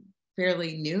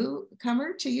 fairly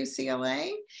newcomer to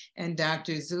UCLA, and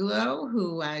Dr. Zullo,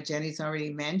 who Jenny's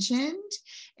already mentioned.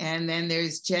 And then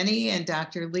there's Jenny and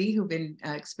Dr. Lee, who've been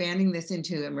expanding this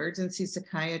into emergency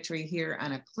psychiatry here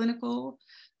on a clinical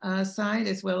side,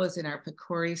 as well as in our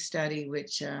PCORI study,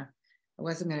 which I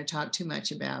wasn't going to talk too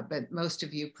much about, but most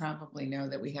of you probably know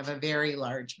that we have a very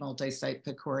large multi-site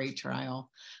PCORI trial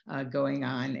going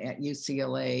on at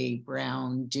UCLA,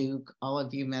 Brown, Duke, all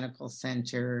of you Medical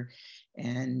Center,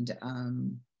 and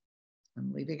I'm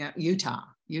leaving out Utah,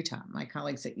 my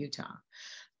colleagues at Utah.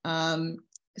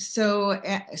 So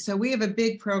we have a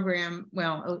big program,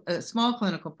 well, a small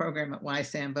clinical program at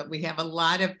YSAM, but we have a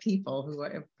lot of people who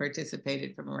have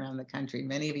participated from around the country.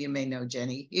 Many of you may know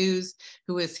Jenny Hughes,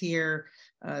 who was here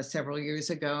several years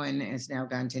ago and has now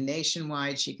gone to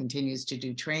Nationwide. She continues to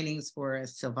do trainings for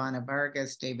us. Silvana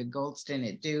Vargas, David Goldston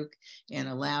at Duke,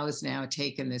 Anna Lau has now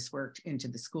taken this work into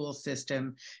the school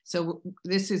system. So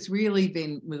this has really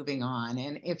been moving on.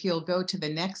 And if you'll go to the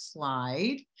next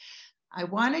slide, I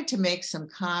wanted to make some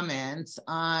comments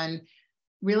on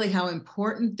really how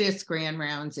important this Grand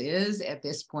Rounds is at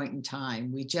this point in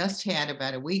time. We just had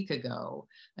about a week ago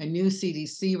a new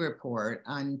CDC report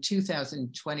on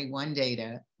 2021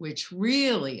 data, which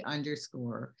really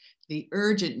underscore the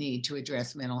urgent need to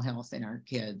address mental health in our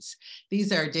kids.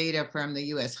 These are data from the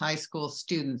US high school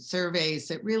student surveys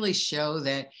that really show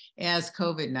that as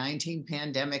COVID-19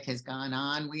 pandemic has gone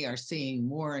on, we are seeing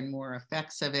more and more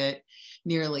effects of it.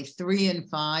 Nearly 3 in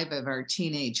 5 of our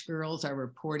teenage girls are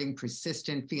reporting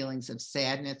persistent feelings of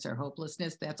sadness or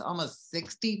hopelessness. That's almost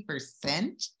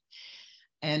 60%.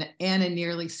 and a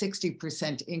nearly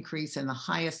 60% increase in the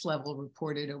highest level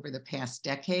reported over the past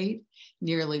decade.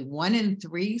 Nearly 1 in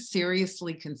 3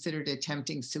 seriously considered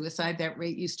attempting suicide. That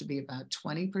rate used to be about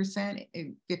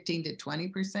 20%, 15 to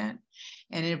 20%.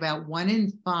 And about 1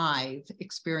 in 5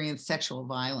 experienced sexual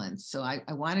violence. So I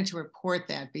wanted to report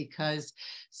that because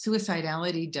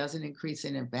suicidality doesn't increase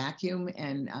in a vacuum,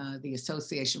 and the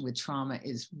association with trauma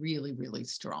is really, really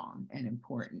strong and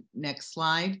important. Next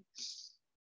slide.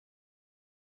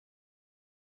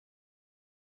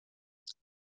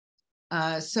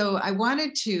 So I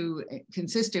wanted to,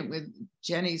 consistent with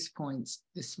Jenny's points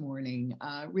this morning,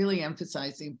 really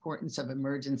emphasize the importance of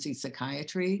emergency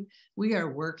psychiatry. We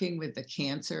are working with the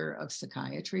cancer of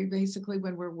psychiatry, basically,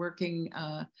 when we're working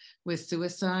with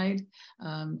suicide.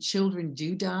 Children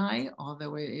do die,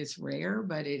 although it is rare,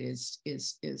 but it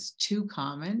is too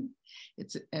common.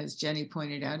 It's, as Jenny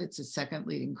pointed out, it's the second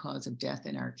leading cause of death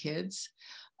in our kids.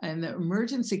 And the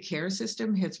emergency care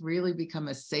system has really become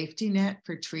a safety net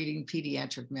for treating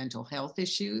pediatric mental health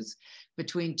issues.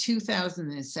 Between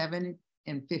 2007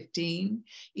 and 15,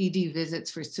 ED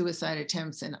visits for suicide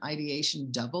attempts and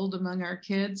ideation doubled among our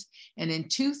kids. And in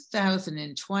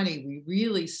 2020, we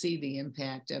really see the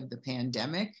impact of the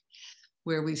pandemic,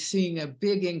 where we're seeing a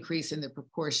big increase in the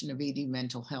proportion of ED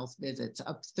mental health visits,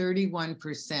 up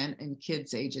 31% in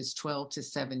kids ages 12 to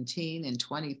 17 and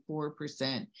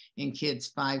 24% in kids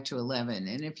 5 to 11.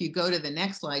 And if you go to the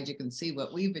next slide, you can see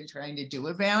what we've been trying to do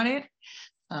about it.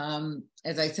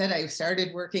 As I said, I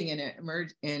started working in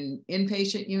an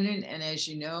inpatient unit, and as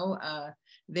you know,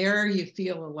 there you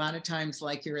feel a lot of times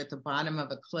like you're at the bottom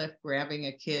of a cliff grabbing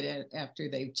a kid after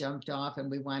they've jumped off, and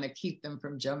we want to keep them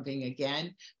from jumping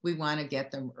again. We want to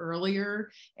get them earlier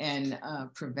and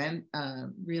prevent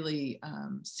really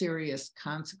serious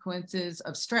consequences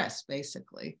of stress,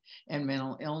 basically, and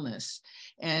mental illness.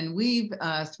 And we've,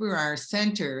 through our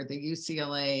center, the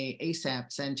UCLA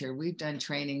ASAP Center, we've done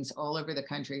trainings all over the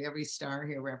country. Every star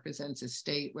here represents a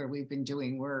state where we've been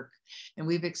doing work, and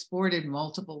we've exported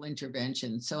multiple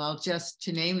interventions. So I'll just,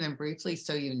 to name them briefly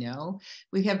so you know,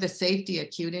 we have the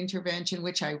Safety-Acute intervention,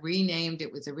 which I renamed.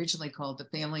 It was originally called the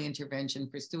Family Intervention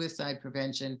for Suicide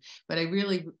Prevention, but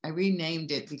I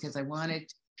renamed it because I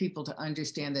wanted people to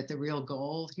understand that the real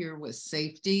goal here was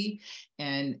safety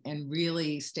and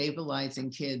really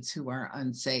stabilizing kids who are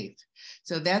unsafe.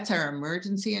 So that's our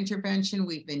emergency intervention.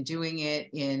 We've been doing it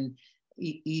in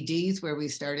EDs, where we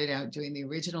started out doing the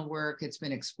original work. It's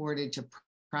been exported to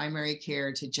primary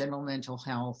care, to general mental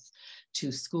health,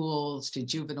 to schools, to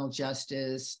juvenile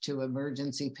justice, to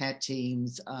emergency PET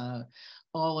teams,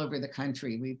 all over the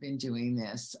country. We've been doing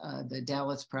this. The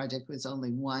Dallas project was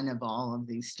only one of all of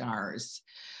these stars.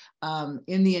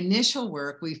 In the initial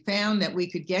work, we found that we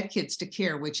could get kids to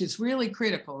care, which is really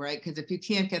critical, right? Because if you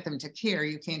can't get them to care,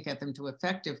 you can't get them to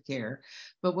effective care.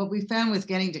 But what we found was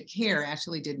getting to care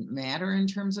actually didn't matter in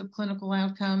terms of clinical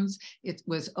outcomes. It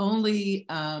was only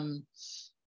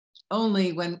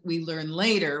when we learned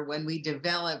later, when we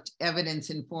developed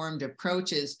evidence-informed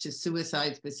approaches to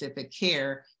suicide-specific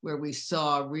care, where we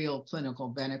saw real clinical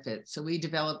benefits. So we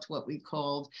developed what we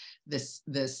called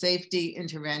the safety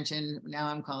intervention. Now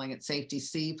I'm calling it Safety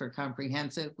C for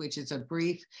comprehensive, which is a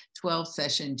brief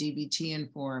 12-session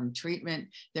DBT-informed treatment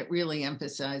that really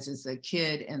emphasizes the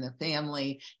kid and the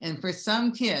family. And for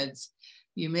some kids,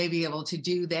 you may be able to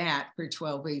do that for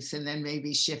 12 weeks and then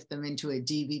maybe shift them into a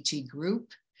DBT group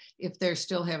if they're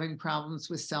still having problems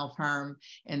with self-harm,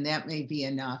 and that may be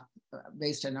enough,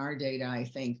 based on our data, I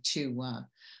think, to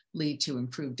lead to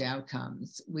improved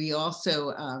outcomes. We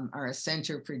also are a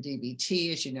center for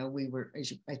DBT. As you know,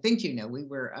 I think you know, we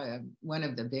were one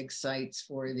of the big sites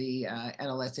for the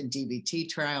adolescent DBT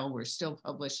trial. We're still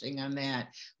publishing on that.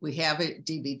 We have a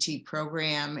DBT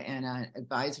program and an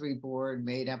advisory board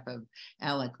made up of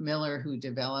Alec Miller, who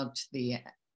developed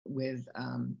with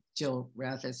Jill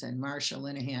Rathis and Marsha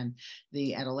Linehan,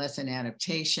 the adolescent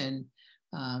adaptation.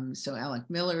 So Alec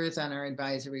Miller is on our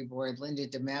advisory board, Linda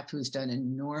DeMepp, who's done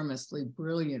enormously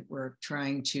brilliant work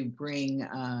trying to bring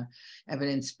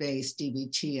evidence-based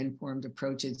DBT-informed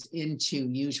approaches into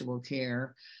usual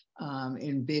care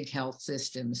in big health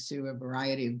systems through a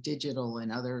variety of digital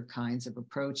and other kinds of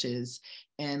approaches.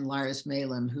 And Lars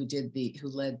Malem, who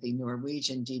led the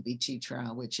Norwegian DBT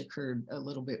trial, which occurred a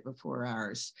little bit before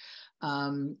ours.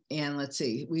 And let's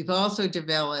see, we've also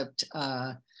developed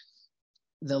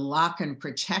the lock and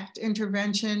protect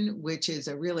intervention, which is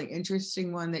a really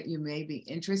interesting one that you may be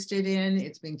interested in.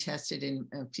 It's being tested in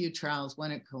a few trials,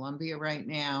 one at Columbia right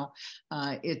now.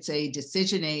 It's a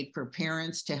decision aid for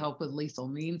parents to help with lethal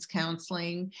means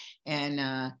counseling.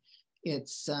 And it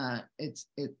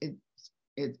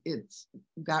it's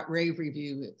got rave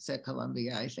reviews at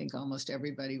Columbia. I think almost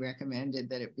everybody recommended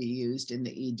that it be used in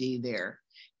the ED there.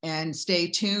 And stay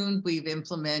tuned, we've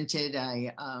implemented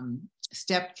a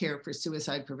step care for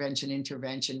suicide prevention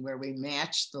intervention where we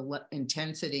match the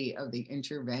intensity of the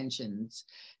interventions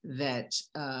that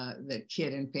the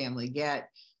kid and family get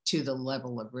to the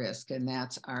level of risk. And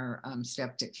that's our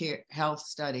step to care health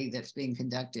study that's being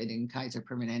conducted in Kaiser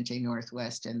Permanente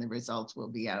Northwest, and the results will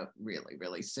be out really,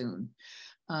 really soon.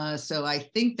 So I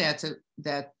think that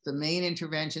the main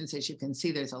interventions, as you can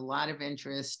see, there's a lot of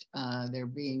interest.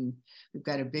 We've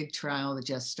got a big trial that's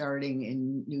just starting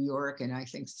in New York, and I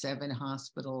think 7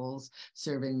 hospitals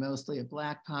serving mostly a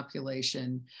Black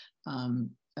population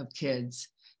of kids,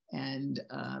 and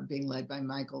being led by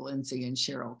Michael Lindsay and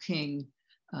Cheryl King.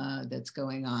 That's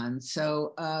going on.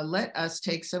 So let us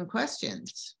take some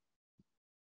questions.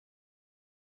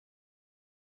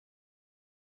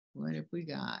 What have we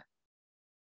got?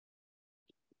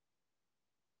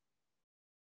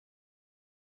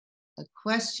 A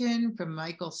question from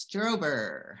Michael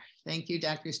Strober. Thank you,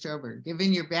 Dr. Strober.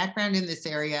 Given your background in this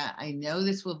area, I know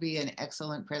this will be an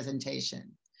excellent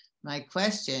presentation. My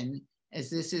question, as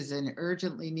this is an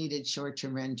urgently needed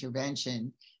short-term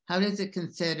intervention, how does it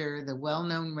consider the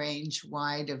well-known range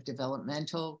wide of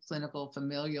developmental, clinical,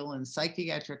 familial, and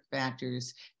psychiatric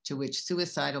factors to which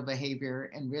suicidal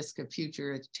behavior and risk of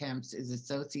future attempts is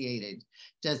associated?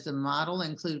 Does the model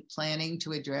include planning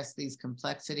to address these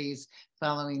complexities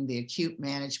following the acute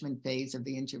management phase of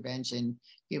the intervention,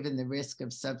 given the risk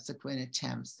of subsequent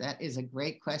attempts? That is a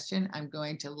great question. I'm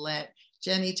going to let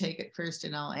Jenny take it first,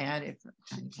 and I'll add if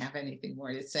I have anything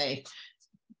more to say.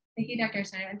 Thank you, Dr.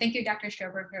 Snyder, and thank you, Dr.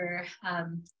 Strober,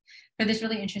 for this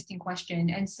really interesting question.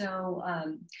 And so,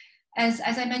 as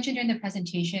I mentioned in the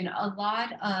presentation, a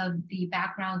lot of the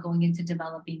background going into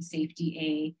developing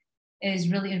Safety-A is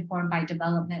really informed by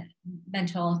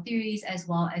developmental theories as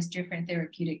well as different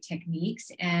therapeutic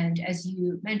techniques. And as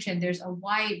you mentioned, there's a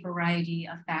wide variety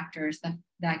of factors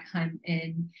that come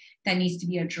in that needs to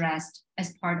be addressed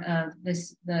as part of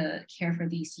the care for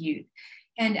these youth.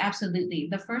 And absolutely,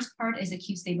 the first part is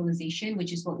acute stabilization,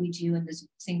 which is what we do in this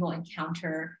single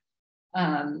encounter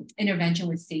intervention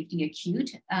with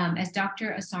Safety-Acute. As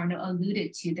Dr. Asarno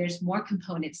alluded to, there's more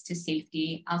components to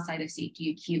safety outside of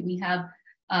Safety-Acute. We have,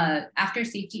 after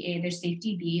Safety-A, there's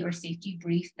Safety-B or Safety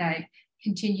Brief that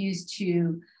continues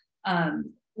to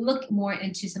look more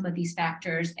into some of these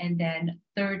factors. And then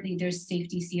thirdly, there's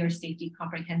Safety-C or Safety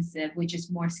Comprehensive, which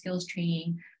is more skills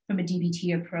training from a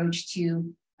DBT approach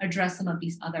to address some of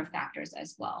these other factors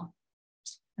as well.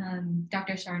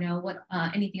 Dr. Sarno,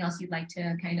 anything else you'd like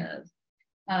to kind of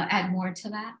add more to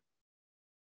that?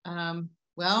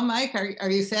 Well, Mike,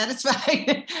 are you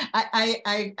satisfied?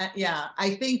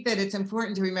 I think that it's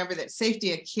important to remember that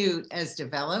Safety-Acute, as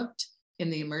developed in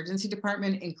the emergency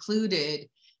department, included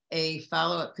a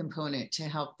follow-up component to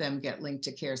help them get linked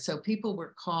to care. So people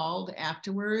were called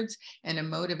afterwards, and a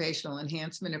motivational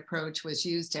enhancement approach was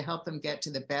used to help them get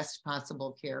to the best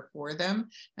possible care for them.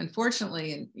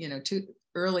 Unfortunately, in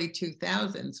early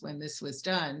 2000s, when this was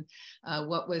done,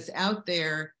 what was out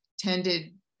there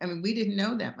tended, we didn't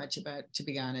know that much about, to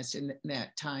be honest, in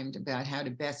that time about how to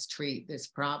best treat this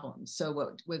problem. So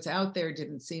what was out there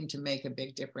didn't seem to make a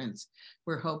big difference.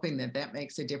 We're hoping that that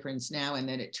makes a difference now and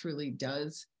that it truly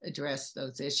does address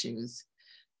those issues.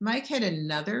 Mike had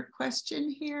another question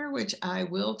here, which I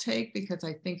will take because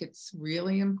I think it's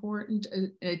really important.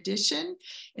 In addition,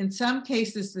 in some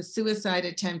cases, the suicide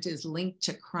attempt is linked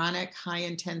to chronic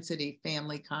high-intensity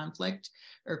family conflict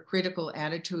or critical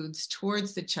attitudes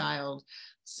towards the child,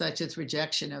 such as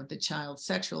rejection of the child's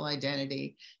sexual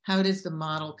identity. How does the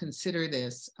model consider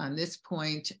this? On this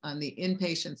point, on the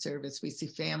inpatient service, we see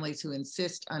families who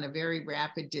insist on a very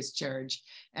rapid discharge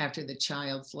after the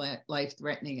child's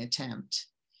life-threatening attempt.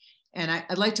 And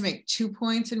I'd like to make 2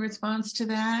 points in response to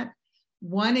that.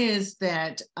 One is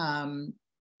that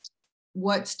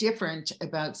what's different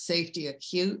about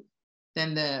Safety-Acute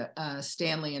than the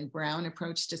Stanley and Brown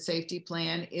approach to safety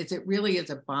plan is it really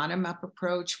is a bottom-up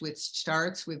approach, which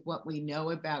starts with what we know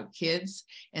about kids,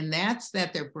 and that's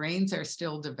that their brains are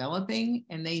still developing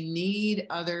and they need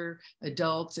other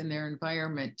adults in their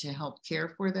environment to help care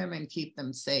for them and keep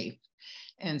them safe.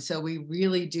 And so we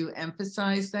really do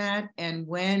emphasize that. And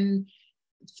when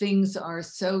things are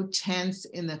so tense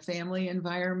in the family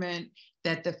environment,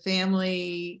 that the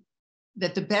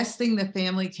best thing the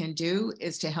family can do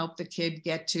is to help the kid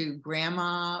get to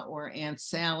grandma or Aunt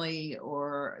Sally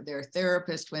or their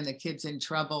therapist when the kid's in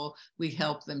trouble. We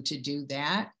help them to do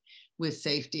that with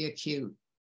Safety-Acute.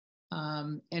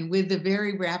 And with the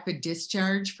very rapid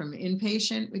discharge from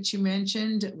inpatient, which you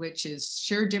mentioned, which is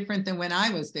sure different than when I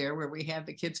was there, where we had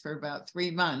the kids for about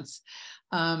 3 months,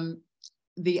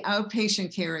 the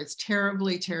outpatient care is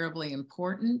terribly, terribly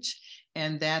important.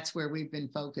 And that's where we've been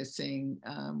focusing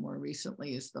more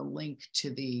recently, is the link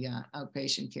to the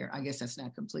outpatient care. I guess that's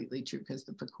not completely true, because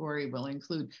the PCORI will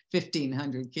include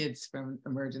 1,500 kids from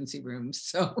emergency rooms.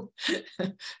 So,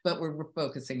 but we're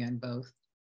focusing on both.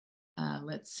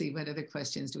 Let's see, what other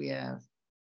questions do we have?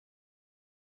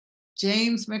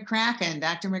 James McCracken,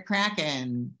 Dr.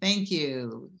 McCracken, thank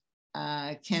you.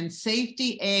 Can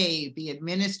Safety-A be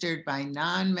administered by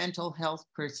non-mental health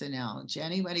personnel?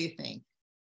 Jenny, what do you think?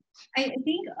 I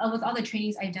think with all the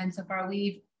trainings I've done so far,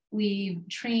 we've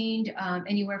trained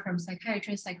anywhere from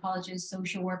psychiatrists, psychologists,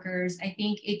 social workers. I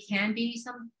think it can be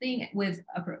something with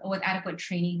adequate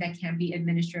training that can be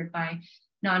administered by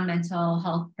non-mental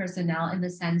health personnel, in the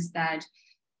sense that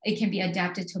it can be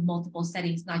adapted to multiple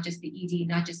settings, not just the ED,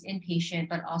 not just inpatient,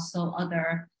 but also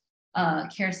other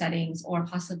care settings, or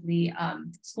possibly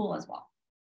school as well.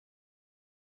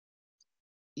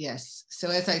 Yes. So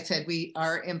as I said, we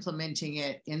are implementing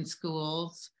it in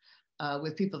schools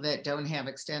with people that don't have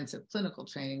extensive clinical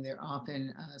training. They're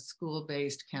often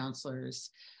school-based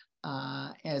counselors,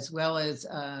 as well as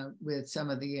with some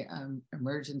of the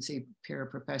emergency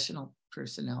paraprofessional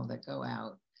personnel that go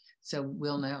out. So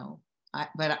we'll know.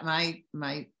 But my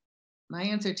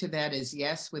answer to that is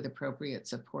yes, with appropriate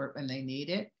support when they need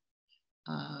it,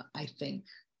 I think.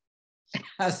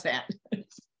 How's that?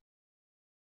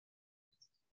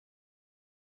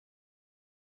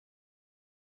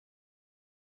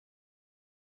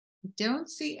 Don't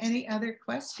see any other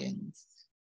questions.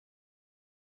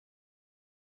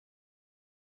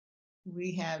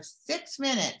 We have 6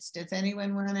 minutes. Does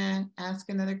anyone want to ask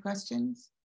another question?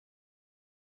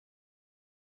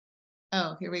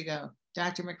 Oh, here we go.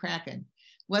 Dr. McCracken,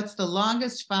 what's the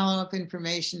longest follow-up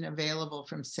information available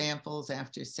from samples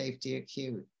after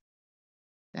Safety-Acute?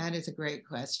 That is a great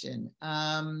question.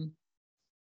 The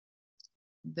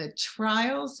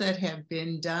trials that have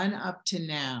been done up to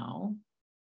now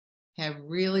have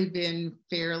really been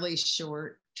fairly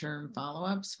short-term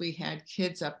follow-ups. We had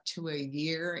kids up to a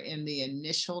year in the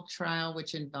initial trial,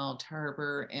 which involved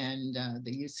Harbor and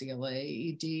the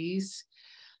UCLA EDs.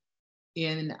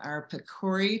 In our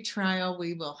PCORI trial,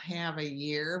 we will have a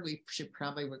year. We should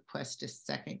probably request a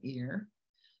second year.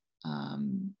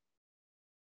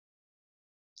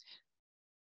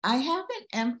 I haven't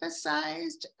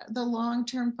emphasized the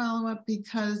long-term follow-up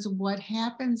because what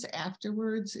happens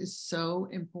afterwards is so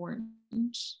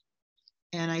important.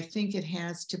 And I think it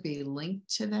has to be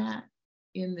linked to that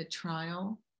in the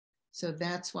trial. So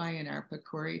that's why in our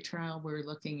PCORI trial, we're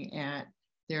looking at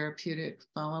therapeutic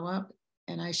follow-up.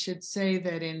 And I should say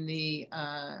that in the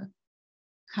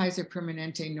Kaiser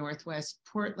Permanente Northwest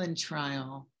Portland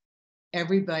trial,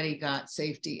 everybody got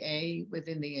Safety-A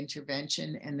within the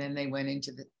intervention, and then they went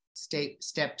into the state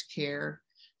stepped care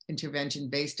intervention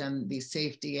based on the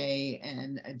Safety-A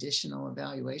and additional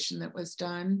evaluation that was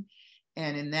done.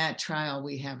 And in that trial,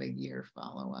 we have a year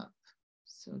follow-up.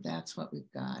 So that's what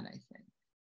we've got, I think.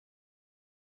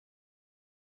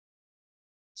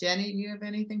 Jenny, do you have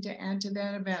anything to add to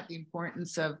that about the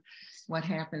importance of what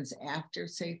happens after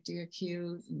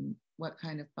Safety-Acute and what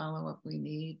kind of follow-up we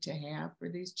need to have for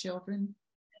these children?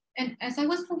 And as I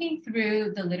was looking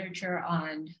through the literature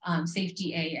on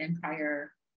Safety-A and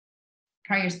prior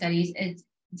studies,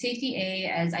 Safety-A,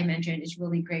 as I mentioned, is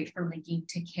really great for linking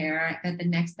to care. That the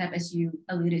next step, as you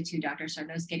alluded to, Dr.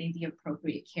 Sarno, is getting the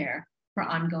appropriate care for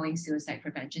ongoing suicide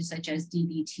prevention, such as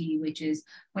DBT, which is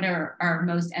what are our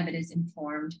most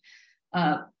evidence-informed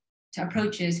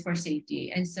approaches for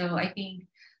safety. And so I think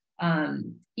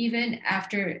even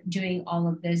after doing all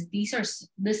of this,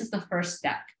 this is the first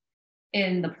step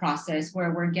in the process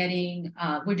where we're delivering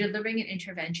an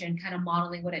intervention, kind of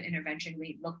modeling what an intervention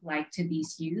may look like to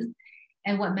these youth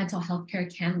and what mental health care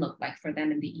can look like for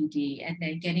them in the ED, and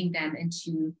then getting them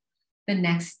into the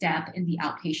next step in the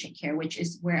outpatient care, which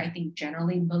is where I think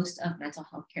generally most of mental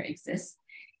health care exists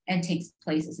and takes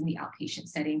place, is in the outpatient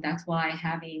setting. That's why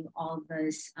having all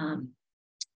this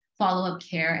follow-up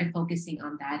care and focusing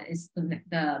on that is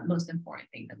the most important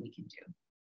thing that we can do.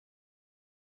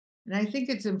 And I think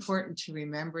it's important to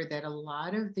remember that a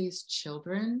lot of these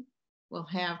children will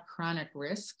have chronic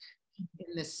risk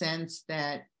in the sense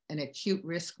that an acute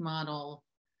risk model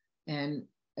and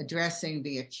addressing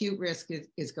the acute risk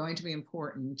is going to be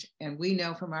important. And we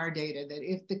know from our data that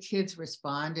if the kids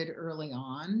responded early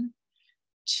on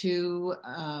to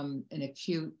an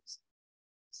acute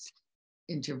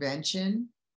intervention,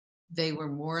 they were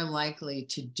more likely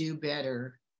to do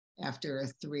better after a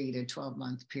 3 to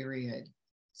 12-month period.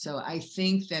 So I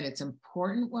think that it's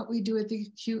important what we do at the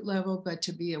acute level, but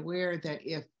to be aware that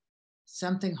if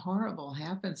something horrible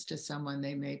happens to someone,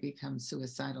 they may become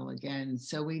suicidal again.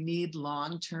 So we need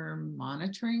long-term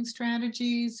monitoring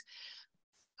strategies,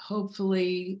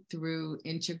 hopefully through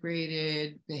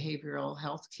integrated behavioral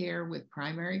health care with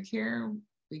primary care,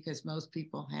 because most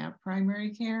people have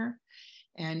primary care.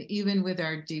 And even with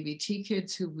our DBT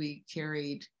kids who we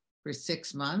carried for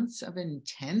 6 months of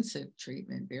intensive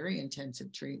treatment, very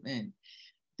intensive treatment,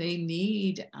 they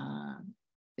need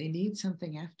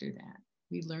something after that.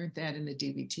 We learned that in the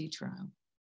DBT trial.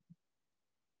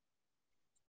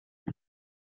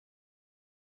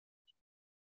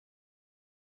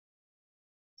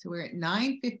 So we're at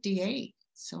 9:58.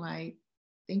 So I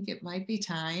think it might be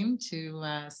time to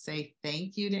say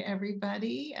thank you to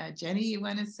everybody. Jenny, you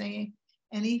want to say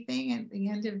anything at the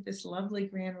end of this lovely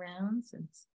grand rounds? And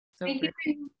so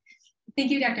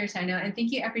thank you, Dr. Sarno, and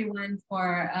thank you everyone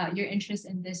for your interest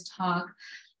in this talk.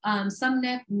 Some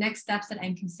next steps that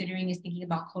I'm considering is thinking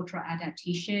about cultural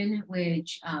adaptation,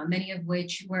 which many of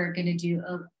which we're going to do.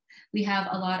 We have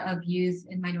a lot of youth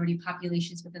and minority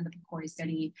populations within the PCORI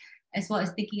study, as well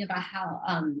as thinking about how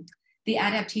the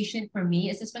adaptation for me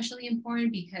is especially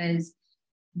important, because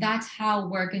that's how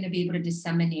we're going to be able to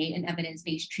disseminate an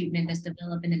evidence-based treatment that's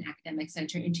developed in an academic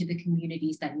center into the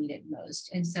communities that need it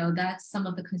most. And so that's some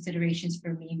of the considerations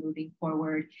for me moving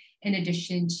forward, in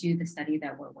addition to the study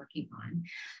that we're working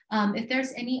on. If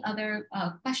there's any other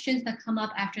questions that come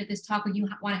up after this talk, or you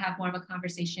want to have more of a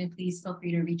conversation, please feel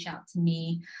free to reach out to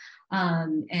me,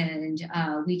 and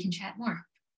we can chat more.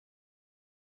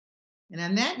 And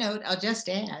on that note, I'll just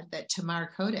add that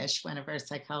Tamar Kodesh, one of our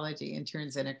psychology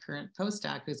interns and a current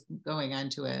postdoc who's going on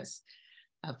to a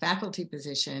faculty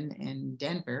position in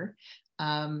Denver,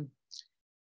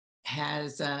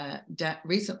 has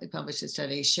recently published a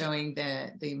study showing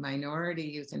that the minority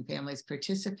youth and families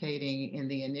participating in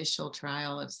the initial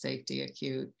trial of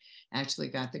Safety-Acute actually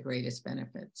got the greatest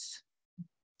benefits.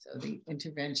 So the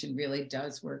intervention really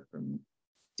does work for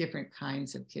different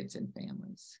kinds of kids and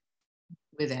families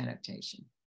with adaptation,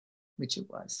 which it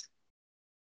was.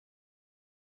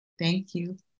 Thank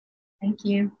you. Thank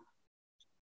you.